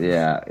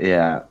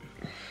 Yeah.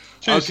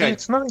 Okay,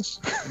 it's nice.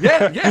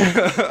 Yeah.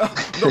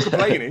 Not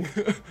complaining.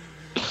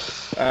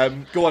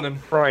 Go on then.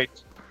 Right.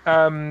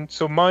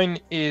 So mine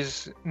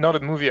is not a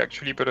movie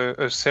actually, but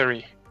a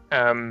series.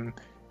 And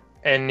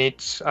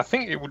I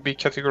think it would be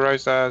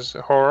categorized as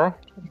horror,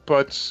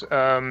 but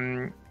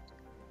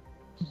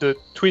the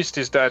twist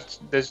is that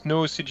there's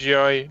no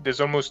CGI,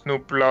 there's almost no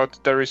blood.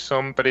 There is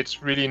some, but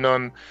it's really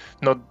not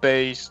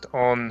based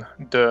on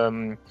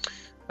the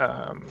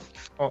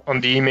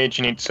image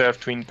in itself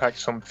to impact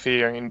some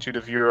fear into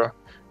the viewer.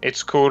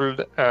 It's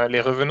called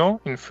Les Revenants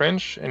in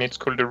French, and it's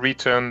called The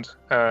Returned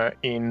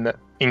in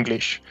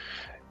English.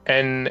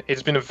 And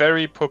it's been a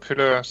very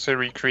popular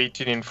series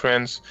created in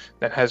France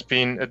that has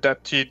been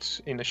adapted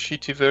in a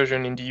shitty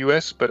version in the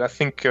US, but I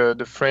think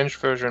the French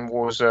version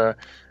was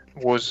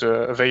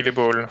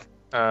available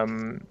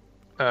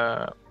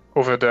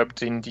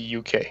overdubbed in the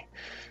UK.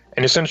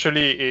 And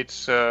essentially,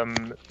 it's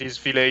this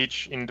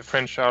village in the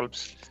French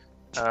Alps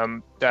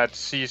that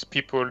sees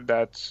people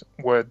that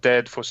were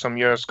dead for some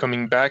years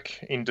coming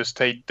back in the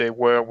state they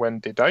were when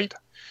they died.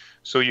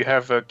 So you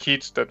have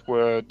kids that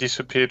were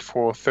disappeared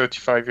for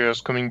 35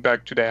 years coming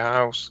back to their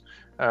house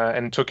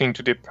and talking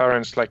to their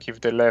parents like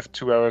if they left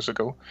 2 hours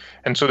ago.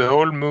 And so the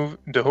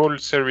whole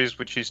series,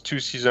 which is 2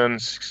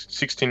 seasons,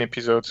 16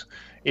 episodes,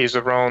 is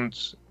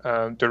around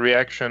the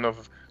reaction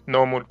of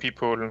normal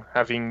people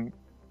having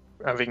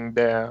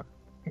their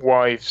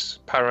wives,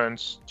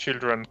 parents,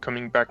 children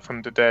coming back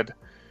from the dead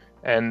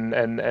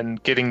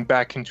and getting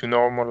back into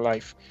normal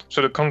life.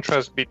 So the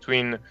contrast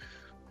between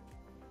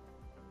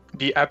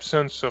the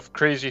absence of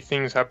crazy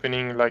things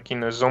happening like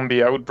in a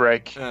zombie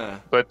outbreak,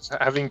 but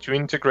having to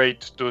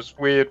integrate those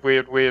weird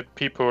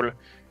people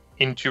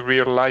into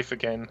real life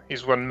again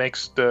is what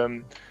makes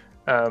the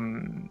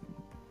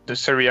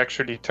series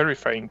actually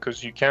terrifying,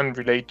 because you can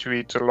relate to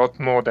it a lot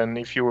more than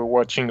if you were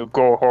watching a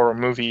gore horror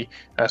movie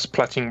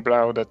splatting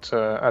blood at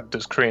the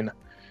screen.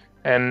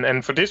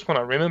 And for this one,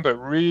 I remember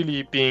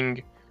really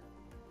being,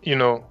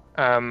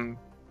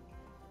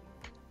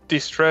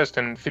 distressed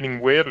and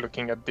feeling weird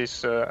looking at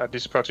this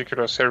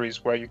particular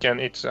series, where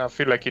I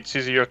feel like it's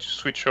easier to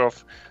switch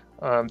off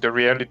the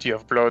reality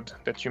of blood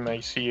that you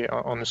may see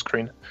on the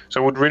screen.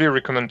 So I would really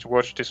recommend to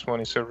watch this one.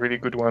 It's a really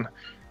good one,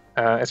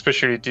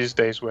 especially these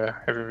days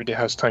where everybody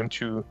has time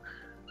to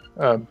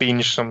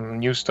binge some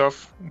new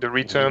stuff. The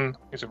Return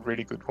is a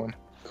really good one.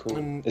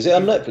 Cool. Is it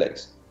on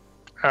Netflix?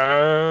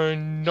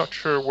 Not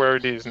sure where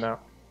it is now.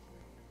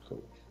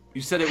 You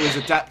said it was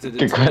adapted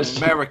into an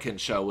American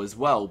show as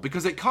well,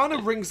 because it kind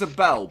of rings a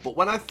bell, but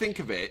when I think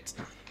of it,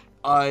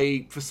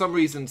 I, for some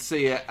reason,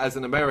 see it as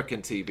an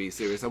American TV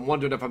series. I'm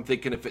wondering if I'm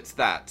thinking if it's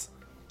that.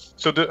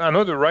 So I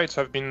know the rights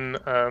have been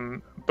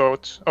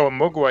bought. Oh,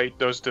 Mogwai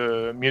does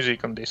the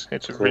music on this.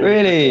 It's a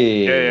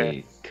really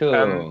yeah.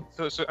 Cool.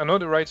 So I know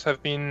the rights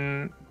have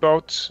been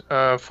bought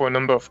for a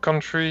number of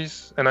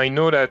countries, and I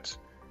know that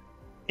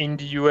in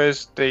the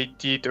US, they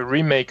did a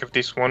remake of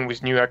this one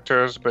with new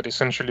actors, but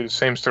essentially the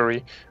same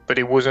story, but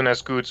it wasn't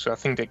as good, so I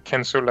think they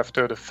canceled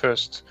after the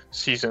first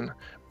season.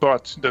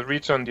 But the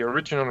Return, the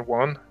original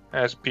one,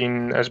 has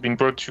been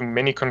brought to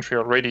many countries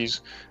already,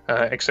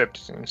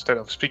 except instead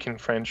of speaking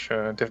French,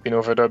 they've been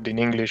overdubbed in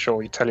English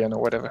or Italian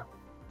or whatever.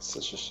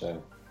 Such a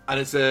shame. And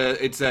it's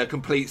a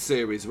complete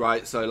series,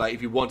 right? So like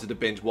if you wanted to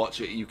binge watch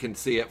it, you can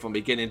see it from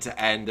beginning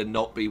to end and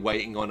not be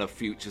waiting on a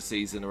future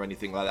season or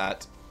anything like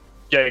that.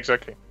 Yeah,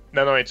 exactly.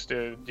 No, it's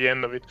the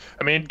end of it.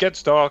 I mean, it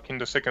gets dark in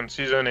the second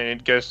season,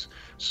 and there's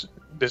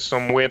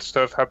some weird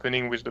stuff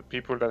happening with the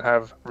people that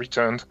have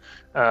returned,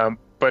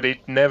 but it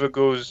never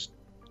goes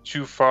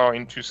too far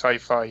into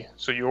sci-fi,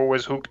 so you're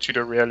always hooked to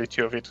the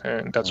reality of it,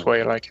 and that's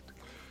why I like it.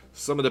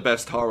 Some of the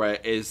best horror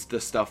is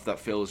the stuff that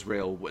feels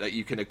real, that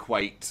you can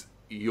equate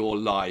your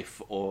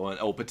life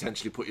or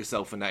potentially put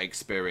yourself in that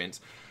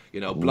experience.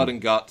 Blood and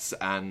guts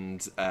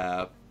and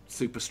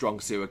super strong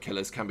serial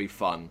killers can be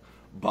fun,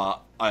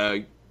 but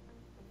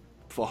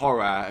for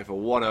horror, if I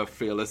want to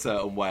feel a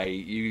certain way,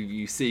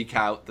 you seek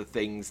out the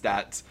things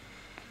that,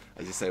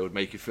 as you say, would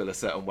make you feel a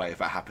certain way if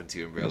it happened to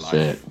you in real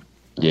life.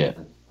 Yeah.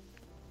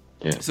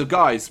 So,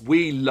 guys,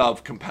 we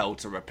love Compelled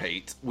to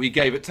Repeat. We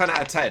gave it 10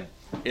 out of 10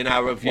 in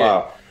our review.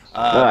 Wow.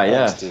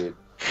 Yeah. Dude.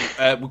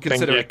 We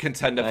consider it a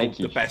contender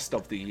for the best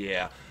of the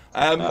year.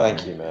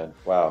 Thank you, man.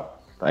 Wow.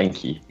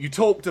 Thank you. You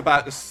talked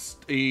about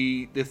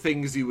the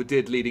things you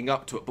did leading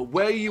up to it, but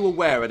were you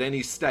aware at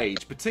any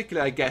stage,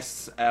 particularly, I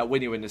guess,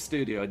 when you were in the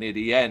studio near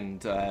the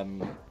end,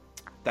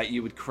 that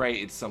you had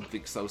created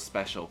something so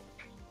special?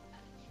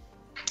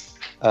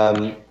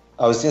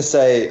 I was going to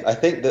say, I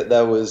think that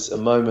there was a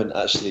moment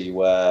actually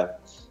where,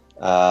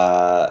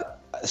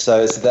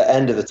 so it's at the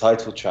end of the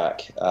title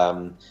track,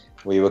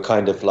 we were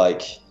kind of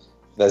like,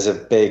 there's a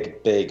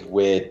big,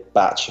 weird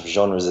batch of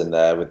genres in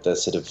there with the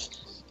sort of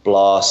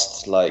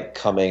blast like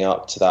coming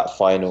up to that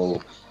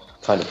final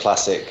kind of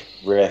classic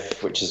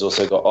riff, which has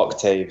also got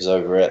octaves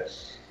over it,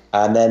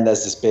 and then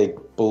there's this big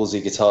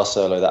ballsy guitar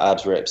solo that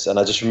adds rips, and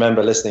I just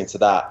remember listening to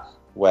that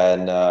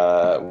when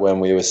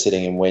we were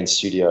sitting in Wayne's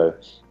studio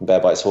in Bear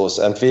Bites Horse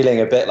and feeling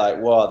a bit like,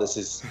 wow, this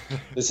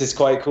is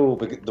quite cool,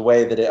 because the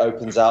way that it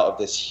opens out of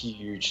this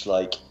huge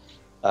like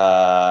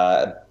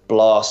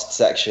blast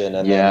section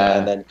and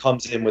then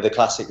comes in with a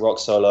classic rock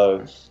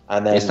solo,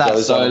 and then it's that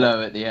goes solo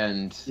on. at the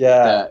end.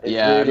 Yeah, really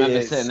I remember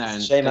is. sitting there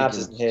and shame Abs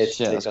isn't here to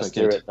take us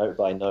through it note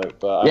by note,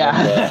 but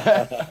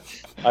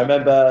I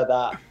remember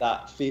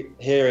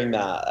hearing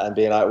that and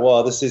being like,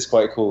 wow, this is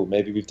quite cool.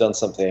 Maybe we've done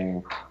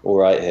something all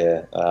right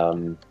here.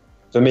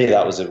 For me,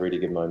 that was a really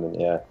good moment.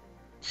 Yeah,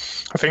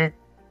 I think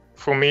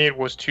for me it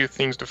was two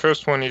things. The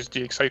first one is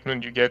the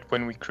excitement you get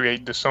when we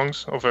create the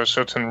songs over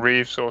certain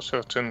riffs or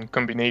certain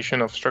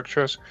combination of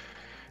structures,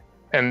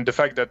 and the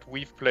fact that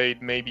we've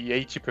played maybe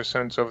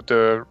 80% of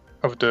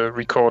the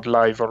record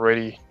live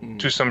already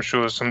to some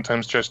shows,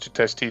 sometimes just to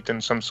test it,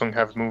 and some songs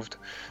have moved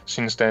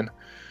since then.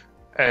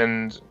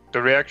 And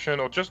the reaction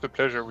or just the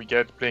pleasure we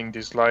get playing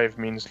this live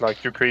means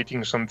like you're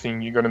creating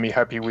something you're going to be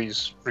happy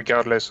with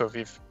regardless of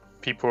if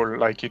people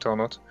like it or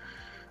not.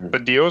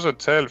 But the other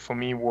tell for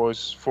me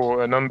was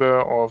for a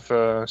number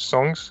of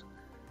songs,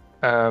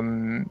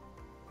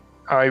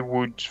 I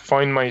would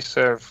find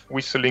myself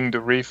whistling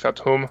the riff at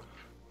home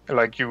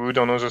like you would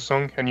on other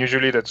song, and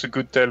usually that's a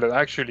good tell that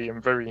actually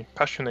I'm very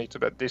passionate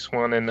about this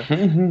one, and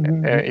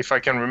if I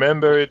can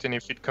remember it and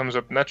if it comes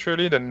up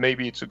naturally, then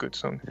maybe it's a good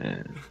song.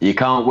 Yeah. You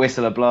can't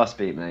whistle a blast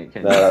beat, mate.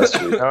 Can No, that's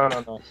true.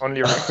 No,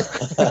 only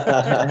riffs.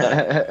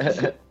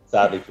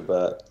 Sadly for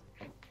Bert.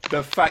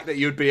 The fact that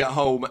you'd be at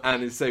home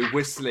and say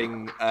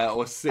whistling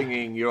or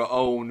singing your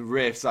own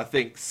riffs, I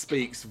think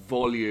speaks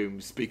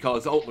volumes,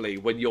 because ultimately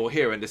when you're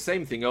hearing the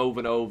same thing over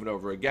and over and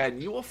over again,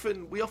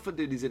 we often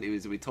do these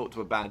interviews and we talk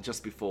to a band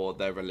just before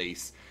their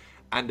release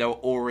and they're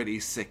already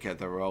sick of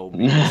their own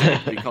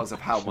music because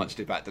of how much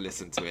they've had to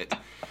listen to it.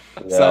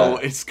 Yeah. So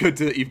it's good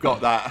that you've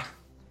got that.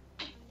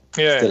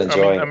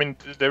 Yeah, I mean,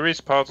 there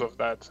is part of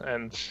that,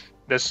 and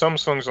there's some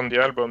songs on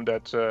the album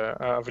that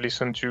I've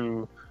listened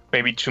to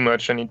maybe too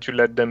much. I need to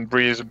let them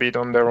breathe a bit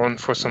on their own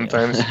for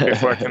sometimes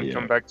before I can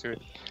come back to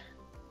it.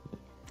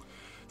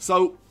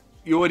 So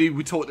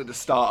we talked at the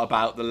start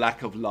about the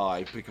lack of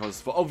live because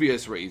for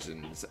obvious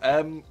reasons.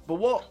 But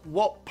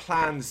what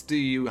plans do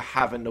you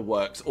have in the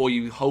works, or are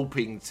you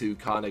hoping to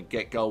kind of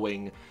get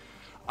going?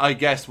 I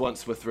guess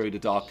once we're through the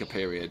darker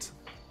period.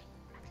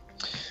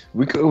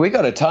 We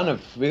got a ton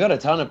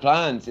of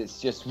plans. It's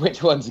just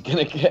which ones are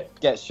gonna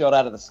get shot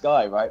out of the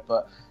sky, right?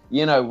 But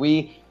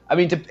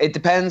it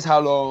depends how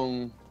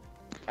long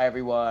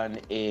everyone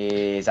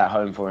is at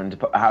home for and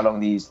how long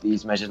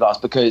these measures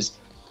last. Because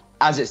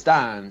as it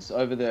stands,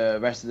 over the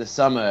rest of the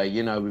summer,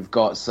 we've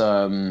got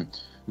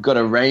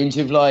a range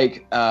of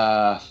like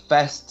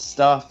fest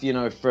stuff,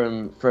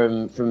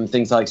 from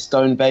things like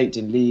Stone Baked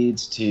in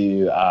Leeds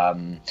to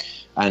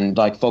and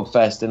like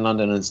Fogfest in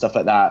London and stuff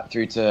like that,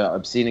 through to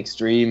Obscene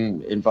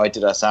Extreme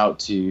invited us out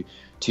to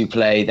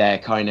play their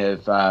kind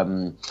of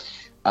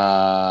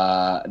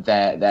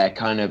their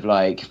kind of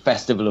like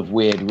Festival of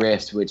Weird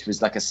Riffs, which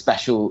was like a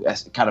special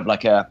kind of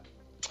like a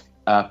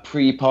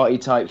pre-party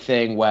type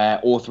thing where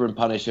Author and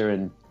Punisher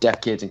and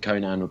Deaf Kids and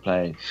Conan were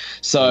playing.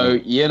 So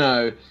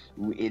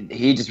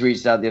he just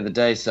reached out the other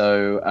day,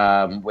 so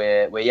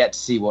we're yet to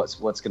see what's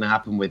going to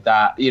happen with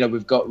that.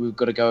 We've got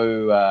to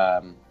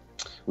go.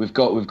 We've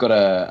got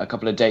a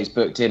couple of dates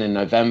booked in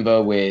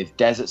November with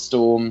Desert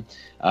Storm,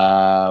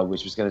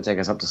 which was going to take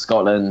us up to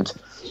Scotland.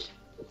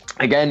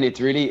 Again, it's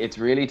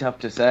really tough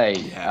to say.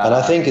 And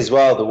I think as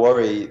well, the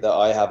worry that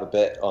I have a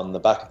bit on the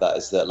back of that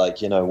is that, like,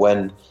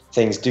 when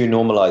things do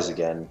normalize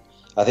again,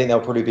 I think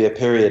there'll probably be a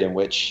period in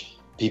which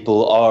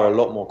people are a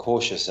lot more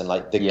cautious, and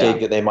like the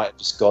gig that they might have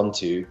just gone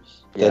to,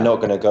 they're not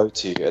going to go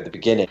to at the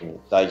beginning.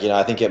 Like,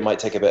 I think it might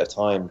take a bit of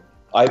time.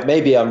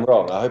 Maybe I'm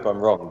wrong. I hope I'm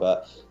wrong,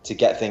 but to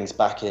get things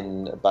back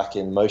in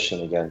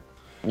motion again.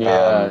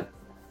 Yeah.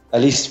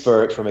 At least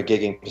from a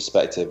gigging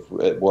perspective,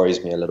 it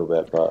worries me a little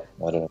bit, but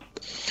I don't know.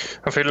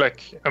 I feel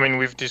like,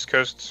 we've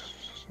discussed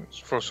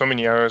for so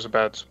many hours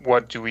about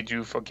what do we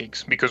do for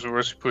gigs, because we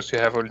were supposed to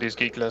have all these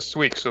gigs last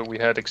week, so we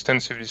had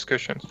extensive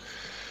discussions.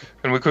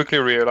 And we quickly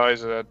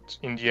realized that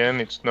in the end,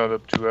 it's not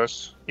up to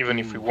us, even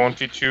if we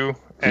wanted to.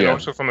 And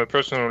also from a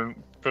personal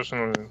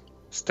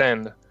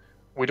stand,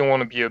 we don't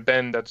want to be a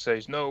band that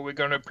says, no, we're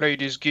going to play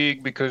this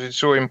gig because it's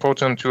so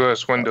important to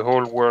us, when the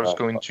whole world's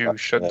going to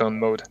shut down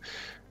mode.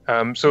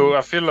 So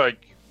I feel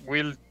like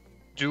we'll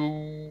do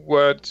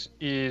what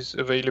is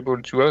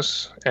available to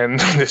us, and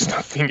there's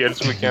nothing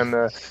else we can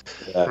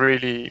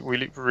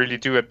really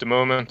do at the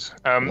moment.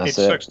 It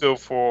sucks though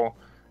for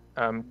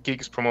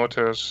gigs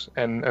promoters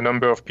and a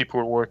number of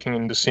people working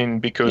in the scene,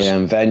 because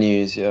and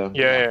venues.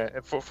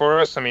 For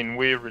us,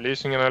 we're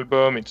releasing an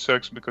album. It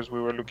sucks because we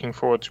were looking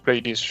forward to play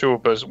this show,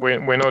 but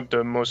we're not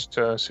the most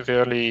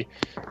severely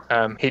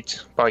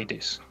hit by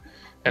this.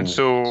 And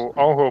so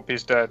our hope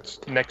is that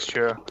next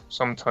year,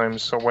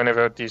 sometimes, or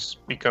whenever this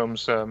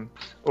becomes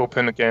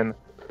open again,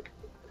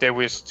 there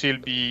will still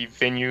be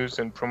venues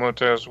and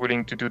promoters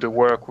willing to do the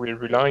work we're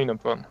relying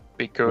upon,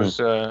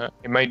 because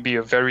it might be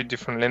a very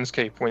different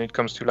landscape when it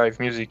comes to live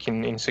music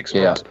in 6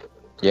 months.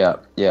 Yeah.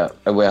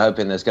 And we're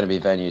hoping there's going to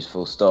be venues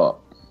full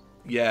stop.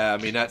 Yeah,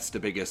 that's the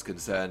biggest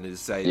concern, is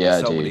saying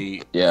there's so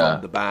many,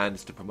 from the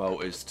bands to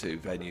promoters to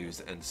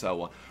venues and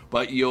so on.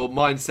 But your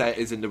mindset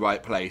is in the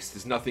right place.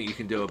 There's nothing you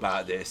can do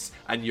about this,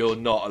 and you're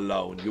not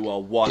alone. You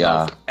are one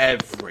of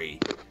every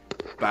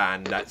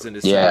band that's in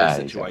a similar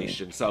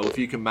situation. Exactly. So if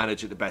you can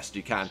manage it the best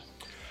you can.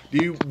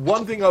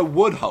 One thing I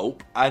would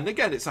hope, and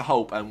again it's a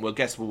hope, and we'll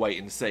wait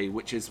and see,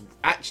 which is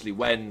actually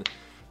when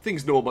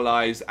things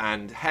normalise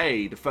and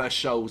hey, the first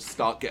shows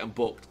start getting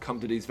booked,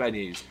 come to these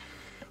venues.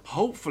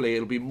 Hopefully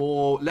it'll be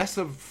less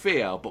of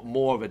fear, but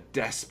more of a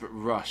desperate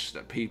rush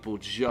that people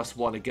just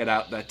want to get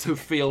out there to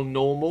feel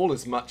normal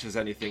as much as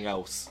anything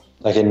else.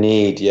 Like a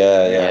need,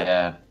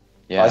 yeah.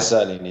 I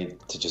certainly need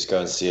to just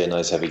go and see a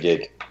nice heavy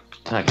gig.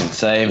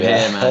 Same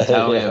here, man.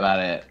 Tell me about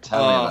it. Tell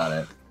me about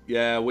it.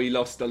 Yeah, we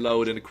lost a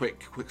load in a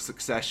quick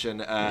succession.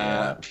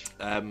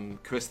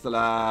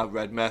 Crystala,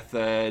 Red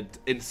Method,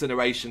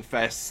 Incineration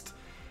Fest.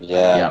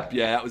 Yeah,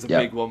 that was a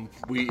big one.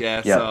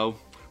 So...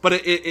 But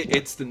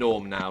it's the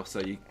norm now, so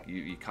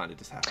you kind of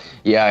just have to.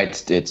 Yeah,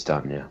 it's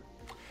done, yeah.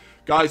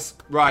 Guys,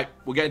 right,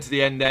 we're getting to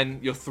the end then.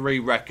 Your 3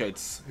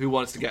 records. Who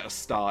wants to get us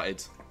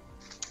started?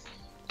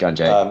 Go on,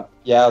 Jake.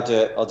 Yeah,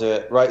 I'll do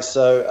it. Right,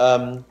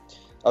 so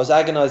I was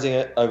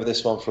agonizing over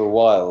this one for a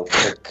while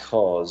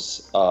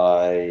because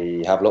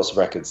I have lots of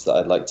records that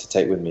I'd like to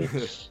take with me.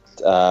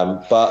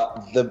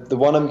 But the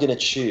one I'm going to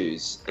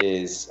choose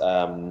is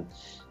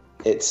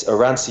it's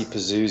Oranssi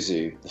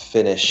Pazuzu, the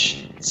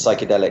Finnish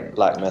psychedelic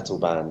black metal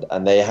band,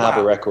 and they have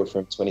a record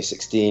from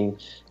 2016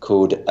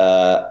 called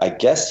I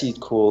guess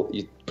you'd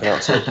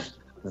pronounce it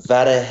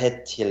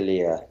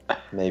Varahetilia,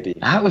 maybe.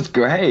 That was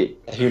great.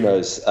 Who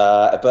knows?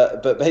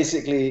 But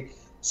basically,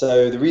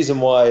 so the reason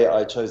why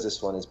I chose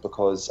this one is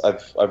because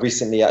I've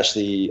recently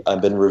actually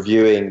been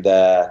reviewing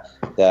their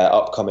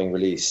upcoming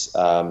release,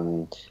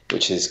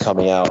 which is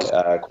coming out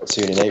quite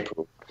soon in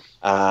April,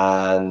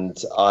 and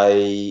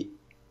I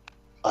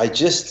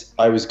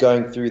was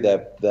going through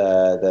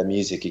their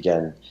music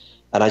again,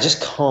 and I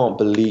just can't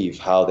believe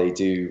how they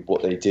do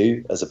what they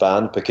do as a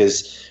band,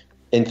 because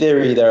in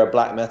theory they're a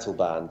black metal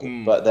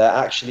band, but they're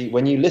actually,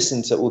 when you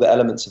listen to all the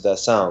elements of their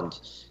sound,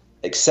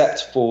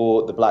 except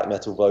for the black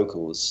metal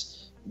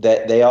vocals,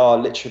 they are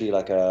literally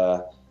like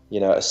a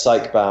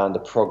psych band, a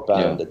prog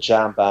band, a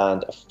jam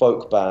band, a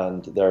folk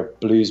band, they're a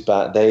blues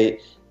band.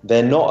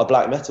 They're not a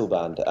black metal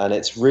band, and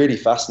it's really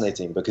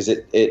fascinating because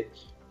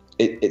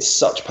it's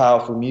such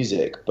powerful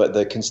music, but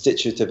the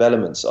constitutive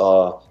elements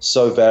are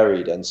so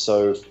varied and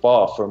so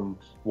far from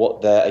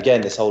what they're,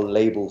 again, this whole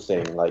label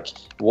thing, like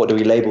what do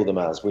we label them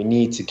as? We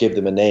need to give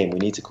them a name, we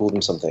need to call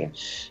them something.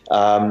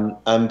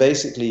 And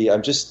basically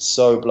I'm just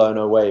so blown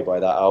away by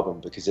that album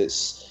because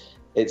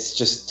it's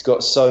just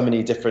got so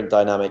many different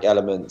dynamic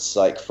elements,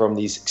 like from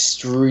these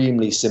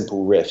extremely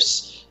simple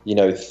riffs,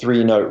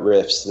 3-note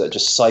riffs that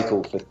just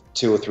cycle for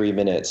 2 or 3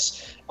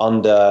 minutes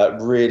under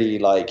really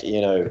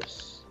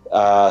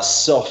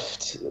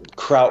soft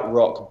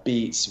krautrock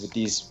beats with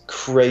these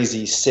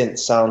crazy synth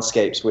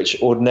soundscapes,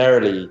 which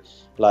ordinarily,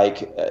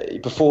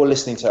 before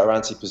listening to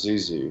Oranssi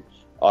Pazuzu,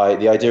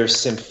 the idea of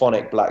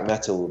symphonic black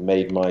metal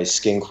made my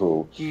skin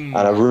crawl, and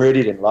I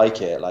really didn't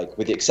like it,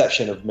 with the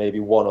exception of maybe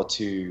 1 or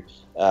 2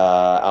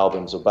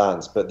 albums or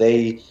bands. But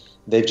they've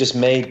just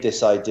made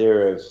this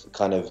idea of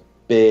kind of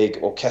big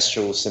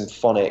orchestral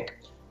symphonic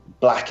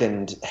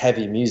blackened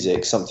heavy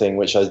music something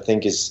which I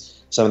think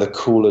is some of the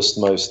coolest,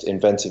 most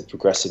inventive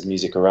progressive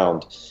music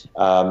around.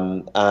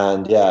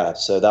 And yeah,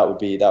 so that would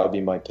be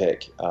my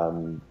pick.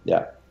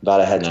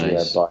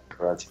 Varahetilia by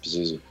Oranssi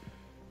Pazuzu.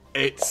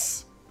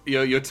 It's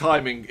your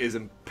timing is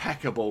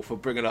impeccable for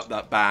bringing up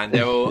that band.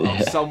 They were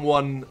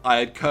someone I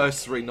had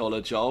cursory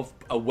knowledge of,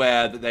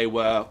 aware that they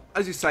were,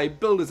 as you say,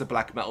 billed as a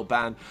black metal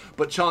band,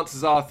 but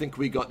chances are I think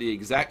we got the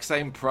exact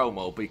same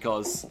promo,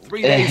 because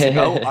 3 days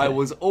ago I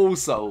was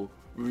also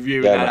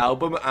reviewing that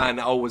album, and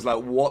I was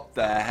like, what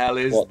the hell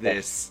is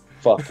this?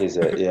 Fuck is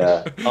it?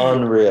 Yeah.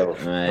 Unreal.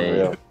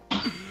 Unreal.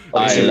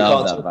 Obviously, I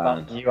love that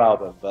band. New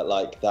album, but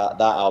that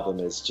album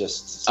is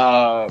just.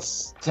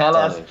 Tell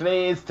us,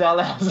 please tell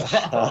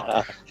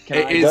us.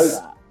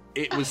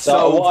 It was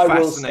so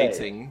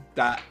fascinating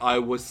that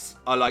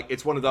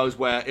it's one of those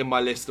where in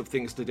my list of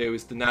things to do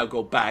is to now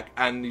go back,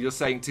 and you're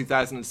saying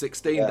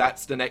 2016,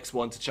 that's the next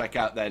one to check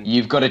out then.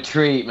 You've got a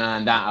treat,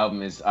 man. That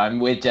album is, I'm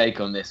with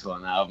Jake on this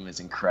one. That album is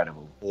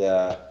incredible.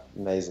 Yeah,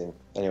 amazing.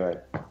 Anyway.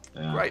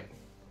 Right.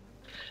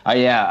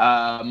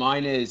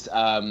 Mine is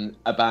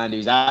a band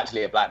who's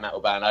actually a black metal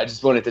band. I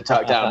just wanted to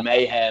tuck down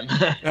Mayhem.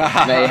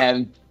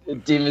 Mayhem,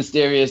 De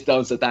Mysterious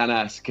Don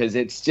Satanas, because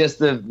it's just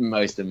the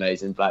most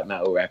amazing black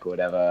metal record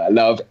ever. I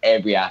love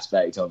every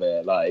aspect of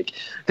it. I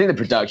think the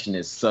production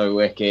is so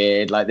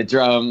wicked. The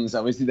drums,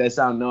 obviously they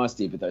sound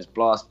nasty, but those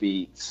blast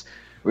beats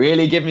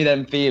really give me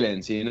them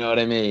feelings, you know what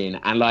I mean?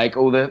 And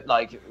all the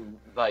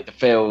the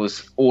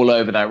fills all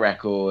over that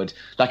record.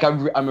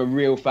 I'm a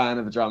real fan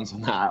of the drums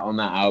on that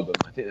album.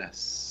 I think that's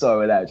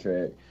so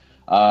electric.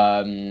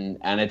 And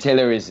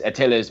Attila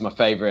is my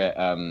favorite.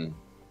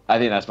 I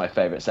think that's my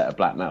favorite set of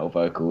black metal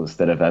vocals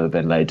that have ever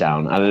been laid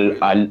down.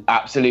 I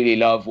absolutely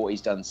love what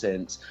he's done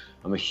since.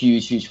 I'm a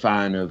huge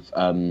fan of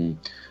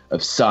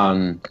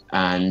Sun,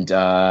 and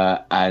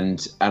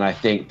I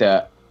think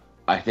that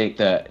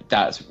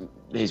that's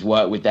his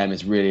work with them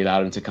has really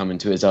allowed him to come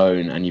into his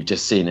own, and you've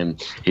just seen him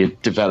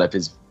develop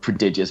his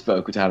prodigious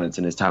vocal talents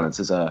and his talents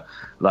as a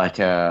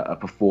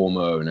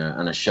performer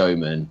and a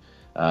showman.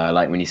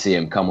 When you see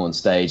him come on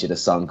stage at a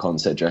Sun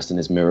concert dressed in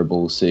his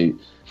Mirrorball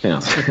suit,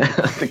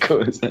 that's the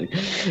coolest thing.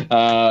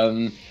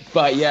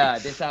 But yeah,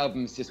 this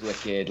album's just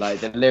wicked.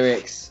 The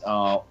lyrics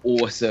are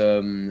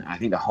awesome. I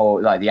think the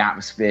whole the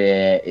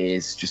atmosphere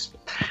is just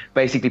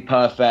basically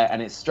perfect,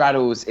 and it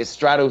straddles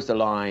the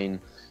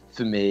line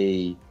for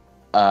me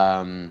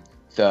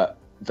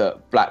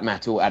that black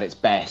metal at its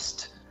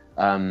best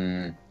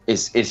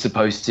is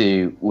supposed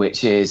to,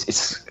 which is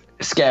it's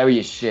scary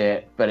as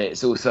shit, but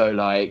it's also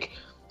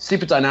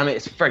super dynamic.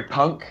 It's very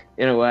punk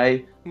in a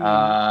way,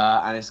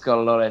 and it's got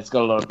a lot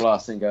of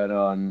blasting going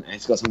on.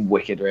 It's got some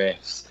wicked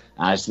riffs.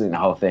 I just think the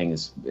whole thing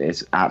is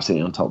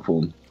absolutely on top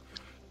form.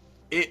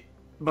 It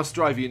must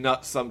drive you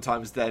nuts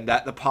sometimes then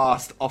that the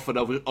past often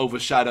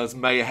overshadows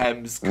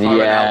Mayhem's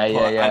current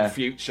output and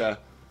future.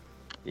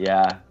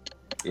 Yeah.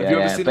 Have you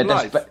ever seen them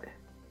live?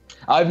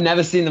 I've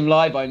never seen them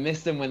live. I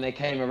missed them when they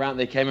came around.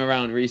 They came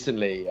around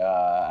recently,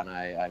 and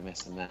I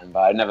missed them then. But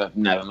I never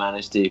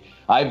managed to.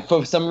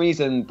 For some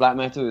reason, black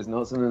metal is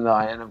not something that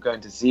I end up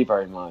going to see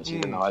very much,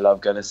 even though I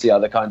love going to see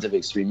other kinds of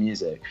extreme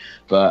music.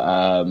 But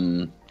I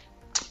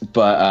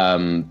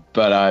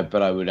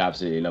would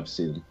absolutely love to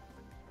see them.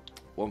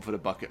 One for the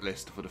bucket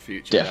list for the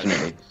future.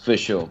 Definitely, for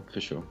sure.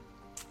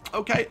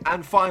 Okay,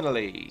 and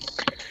finally.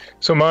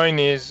 So mine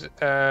is,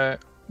 you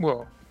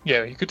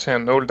could say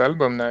an old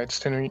album now. It's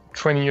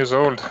 20 years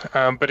old.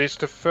 But it's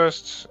the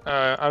first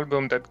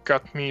album that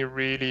got me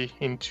really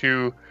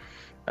into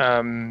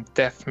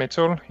death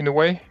metal in a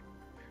way.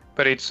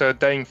 But it's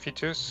Dying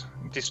Fetus,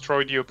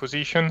 Destroy the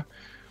Opposition.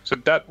 So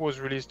that was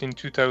released in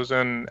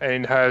 2000,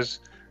 and it has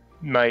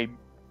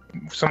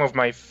some of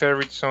my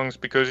favorite songs,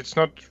 because it's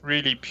not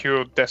really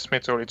pure death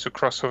metal. It's a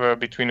crossover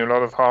between a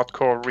lot of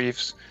hardcore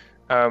riffs,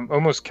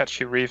 almost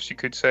catchy riffs, you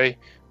could say.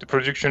 The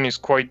production is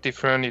quite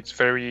different. It's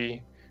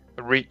very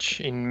rich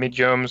in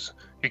mediums.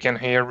 You can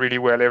hear really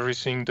well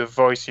everything. The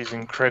voice is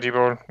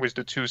incredible with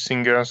the two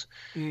singers.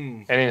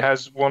 And it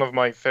has one of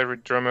my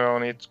favorite drummers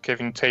on it,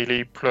 Kevin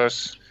Taylor,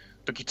 plus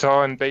the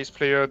guitar and bass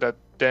player that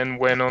then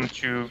went on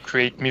to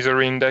create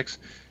Misery Index.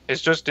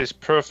 It's just this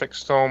perfect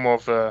storm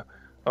of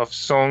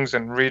songs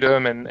and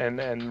rhythm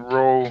and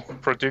raw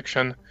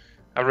production.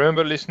 I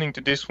remember listening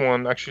to this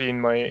one actually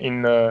in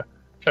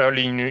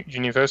early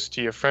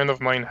university. A friend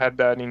of mine had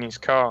that in his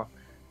car,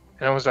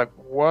 and I was like,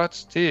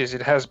 "What's this?"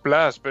 It has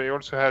blast, but it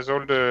also has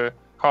all the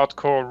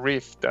hardcore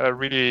riff that I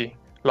really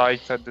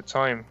liked at the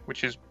time,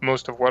 which is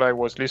most of what I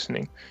was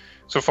listening.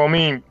 So for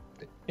me,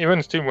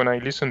 even still, when I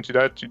listen to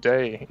that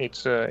today,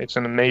 it's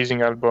an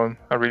amazing album.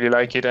 I really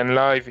like it, and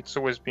live, it's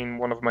always been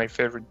one of my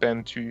favorite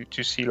bands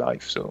to see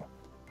live. So.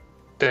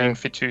 Dying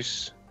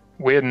Fetus,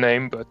 weird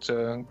name, but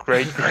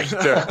great band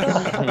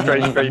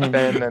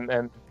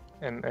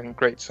and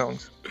great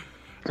songs.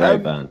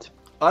 Great band.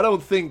 I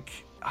don't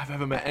think I've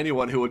ever met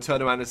anyone who would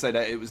turn around and say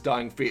that it was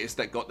Dying Fetus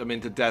that got them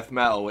into death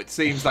metal. It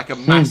seems like a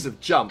massive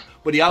jump,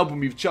 but the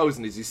album you've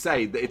chosen, as you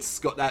say, that it's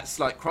got that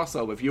slight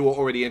crossover. If you were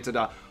already into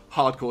the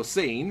hardcore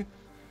scene,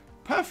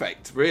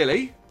 perfect,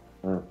 really.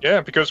 Yeah,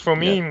 because for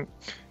me,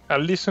 I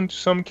listened to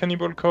some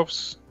Cannibal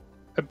Corpse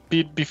a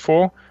bit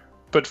before,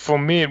 but for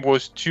me it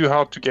was too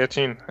hard to get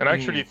in. And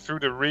actually through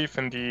the riff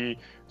and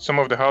some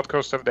of the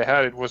hardcore stuff they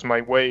had, it was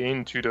my way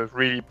into the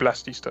really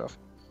blasty stuff.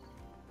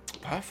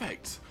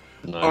 Perfect.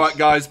 Nice. All right,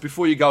 guys,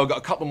 before you go, I've got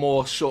a couple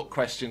more short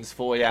questions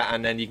for you,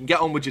 and then you can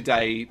get on with your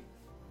day,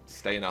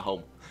 staying at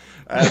home.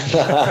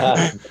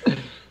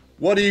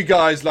 What do you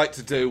guys like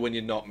to do when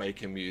you're not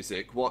making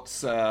music?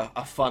 What's a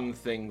fun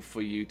thing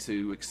for you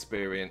to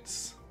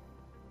experience?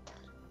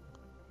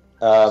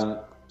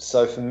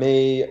 So for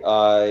me,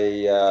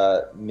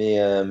 me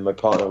and my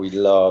partner, we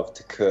love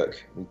to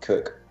cook. We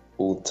cook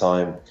all the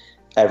time.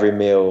 Every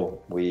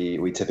meal,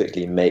 we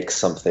typically make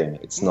something.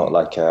 It's not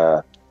like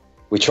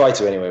we try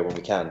to anyway when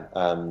we can.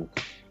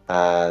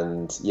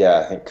 And yeah,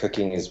 I think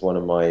cooking is one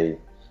of my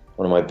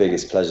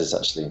biggest pleasures.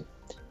 Actually,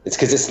 it's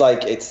because it's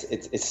like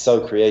it's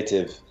so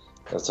creative.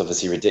 That's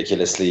obviously a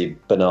ridiculously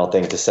banal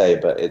thing to say,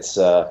 but it's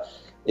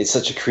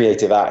such a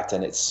creative act,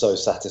 and it's so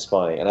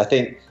satisfying. And I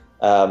think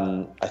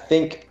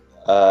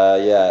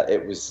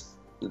it was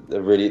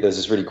there's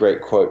this really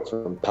great quote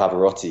from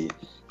Pavarotti,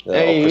 the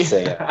opera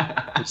singer,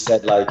 who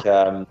said like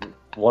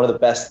one of the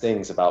best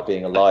things about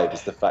being alive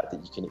is the fact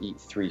that you can eat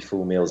 3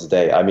 full meals a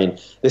day. I mean,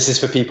 this is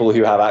for people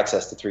who have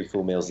access to 3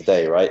 full meals a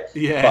day, right?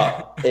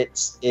 Yeah.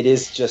 But it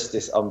is just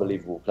this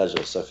unbelievable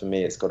pleasure. So for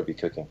me, it's got to be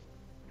cooking.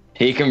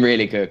 He can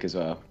really cook as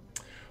well.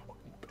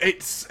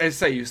 It's, as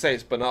you say,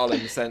 it's banal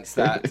in the sense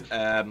that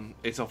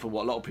it's often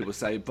what a lot of people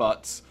say,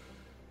 but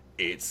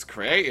it's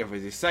creative,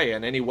 as you say,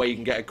 and any way you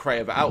can get a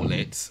creative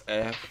outlet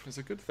is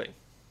a good thing.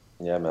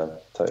 Yeah, man,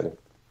 totally.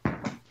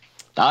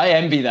 I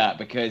envy that,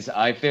 because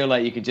I feel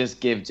like you could just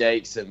give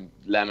Jake some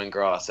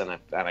lemongrass and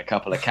a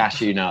couple of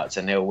cashew nuts,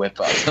 and he'll whip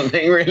up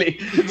something really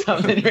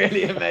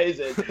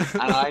amazing.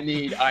 And I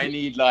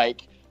need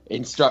like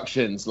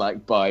instructions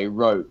like by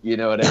rote. You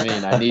know what I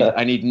mean?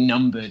 I need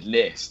numbered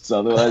lists,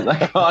 otherwise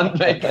I can't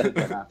make it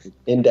happen.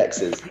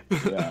 Indexes.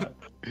 Yeah.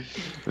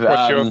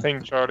 What's your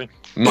thing, Charlie?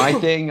 My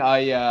thing,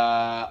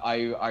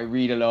 I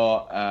read a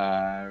lot.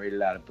 Read a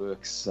lot of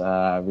books.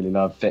 Really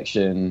love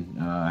fiction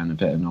and a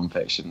bit of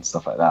non-fiction,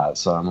 stuff like that.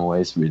 So I'm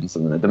always reading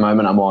something. At the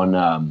moment, I'm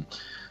on.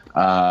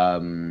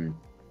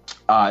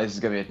 This is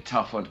gonna be a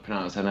tough one to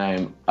pronounce her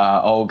name.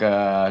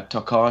 Olga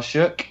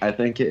Tokarczuk, I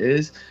think it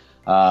is.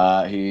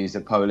 Who's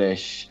a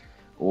Polish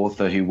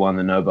author who won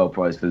the Nobel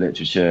Prize for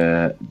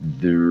Literature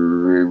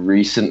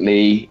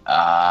recently,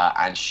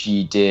 and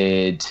she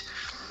did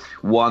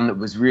one that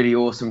was really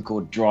awesome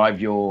called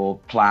Drive Your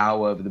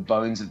Plow Over the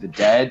Bones of the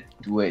Dead,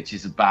 which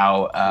is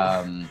about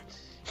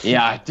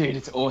yeah, dude,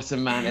 it's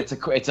awesome, man.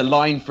 It's a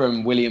line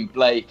from William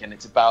Blake, and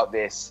it's about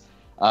this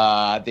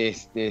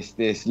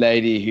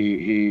lady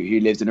who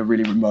lives in a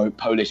really remote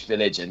Polish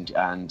village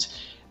and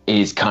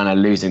is kind of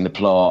losing the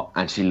plot,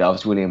 and she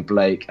loves William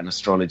Blake and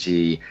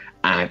astrology,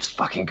 and it's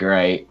fucking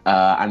great.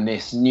 And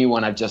this new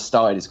one I've just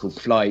started is called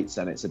Flights,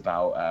 and it's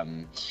about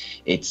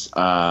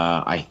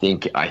I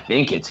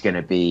think it's going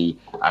to be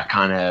a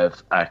kind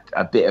of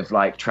a bit of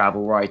like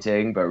travel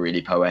writing, but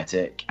really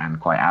poetic and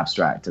quite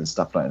abstract and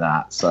stuff like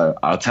that. So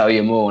I'll tell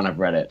you more when I've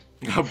read it.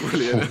 Oh,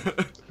 brilliant.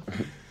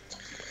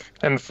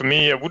 And for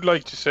me, I would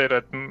like to say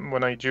that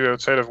when I do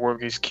outside of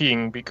work is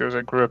skiing, because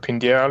I grew up in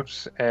the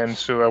Alps, and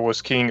so I was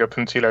skiing up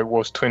until I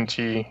was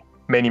 20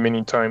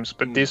 many times.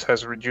 But this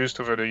has reduced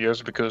over the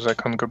years because I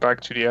can't go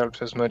back to the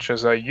Alps as much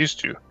as I used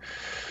to.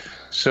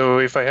 So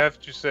if I have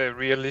to say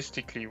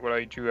realistically what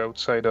I do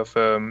outside of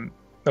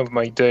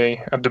my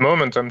day, at the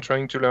moment I'm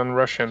trying to learn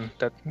Russian.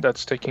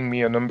 That's taking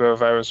me a number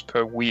of hours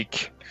per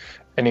week.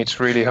 And it's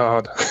really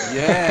hard.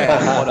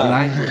 Yeah, what a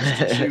language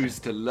to choose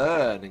to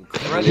learn.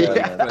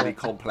 Incredibly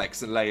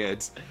complex and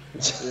layered.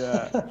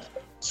 Yeah.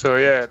 So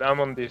yeah, I'm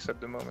on this at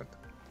the moment.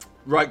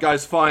 Right,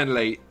 guys,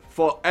 finally,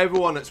 for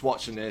everyone that's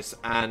watching this,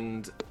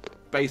 and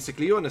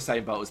basically you're in the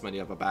same boat as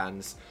many other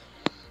bands,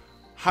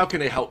 how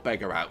can they help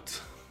Beggar out?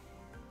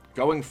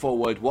 Going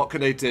forward, what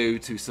can they do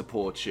to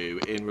support you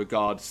in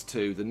regards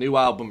to the new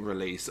album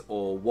release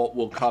or what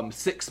will come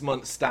 6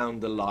 months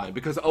down the line?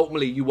 Because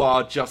ultimately you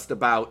are just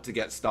about to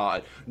get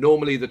started.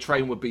 Normally the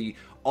train would be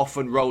off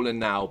and rolling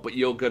now, but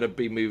you're going to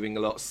be moving a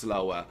lot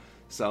slower.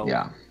 So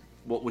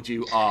what would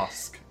you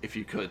ask if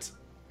you could?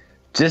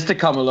 Just to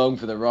come along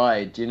for the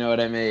ride, do you know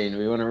what I mean?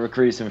 We want to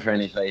recruit some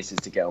friendly faces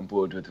to get on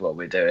board with what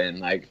we're doing.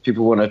 Like, if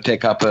people want to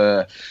pick up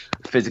a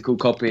physical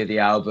copy of the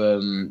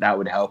album, that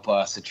would help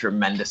us a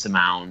tremendous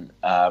amount.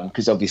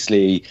 Because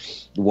obviously,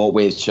 what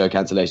with show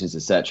cancellations,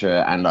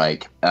 etc., and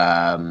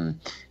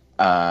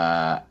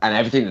and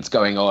everything that's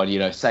going on, you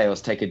know, sales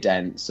take a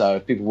dent. So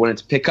if people wanted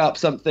to pick up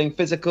something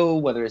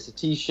physical, whether it's a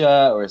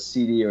T-shirt or a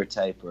CD or a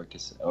tape or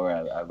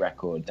a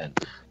record, then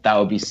that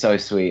would be so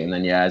sweet. And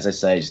then, yeah, as I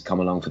say, just come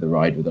along for the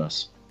ride with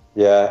us.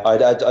 Yeah,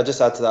 I'd just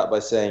add to that by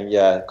saying,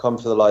 yeah, come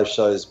for the live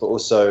shows, but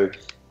also,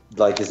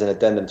 like, as an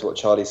addendum to what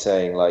Charlie's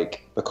saying,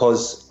 like,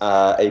 because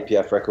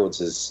APF Records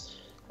has,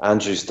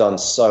 Andrew's done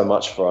so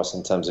much for us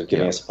in terms of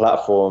giving us a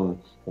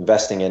platform,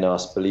 investing in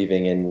us,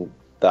 believing in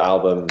the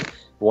album,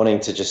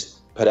 wanting to just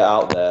put it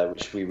out there,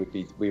 which we would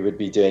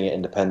be doing it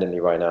independently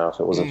right now if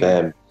it wasn't for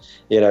him.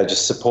 You know,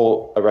 just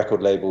support a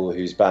record label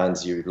whose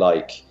bands you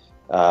like.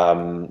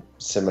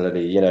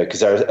 Similarly, you know,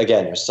 because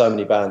there's so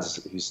many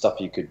bands whose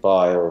stuff you could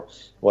buy or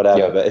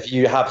whatever, but if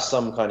you have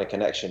some kind of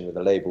connection with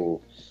a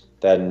label,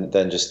 then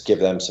just give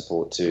them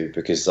support too,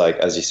 because, like,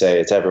 as you say,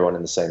 it's everyone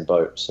in the same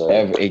boat. So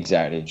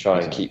exactly,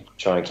 try and keep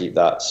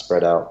that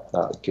spread out,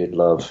 that good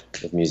love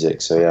of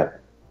music. So yeah,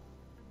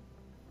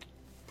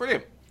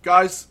 brilliant,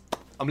 guys.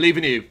 I'm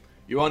leaving you.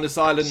 You're on this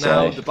island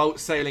now. The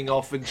boat's sailing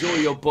off. Enjoy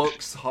your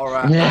books, horror,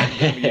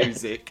 and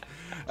music.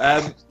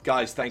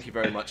 Guys, thank you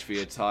very much for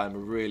your time. I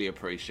really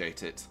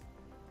appreciate it.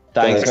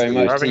 Thanks very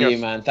much to you,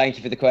 man. Thank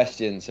you for the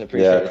questions. I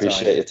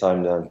appreciate your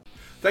time, Dan.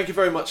 Thank you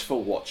very much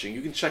for watching.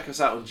 You can check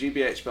us out on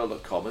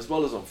gbhbl.com as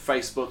well as on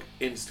Facebook,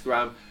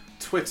 Instagram,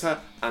 Twitter,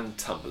 and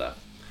Tumblr.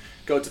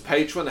 Go to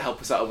Patreon and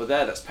help us out over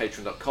there. That's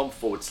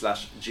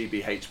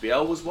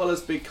patreon.com/GBHBL, as well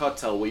as Big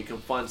Cartel, where you can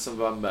find some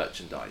of our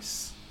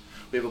merchandise.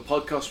 We have a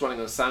podcast running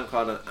on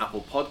SoundCloud and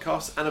Apple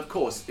Podcasts. And of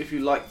course, if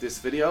you like this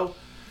video,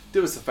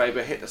 do us a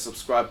favour, hit the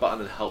subscribe button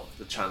and help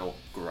the channel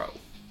grow.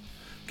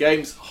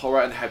 Games,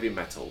 horror and heavy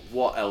metal.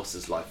 What else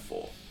is life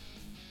for?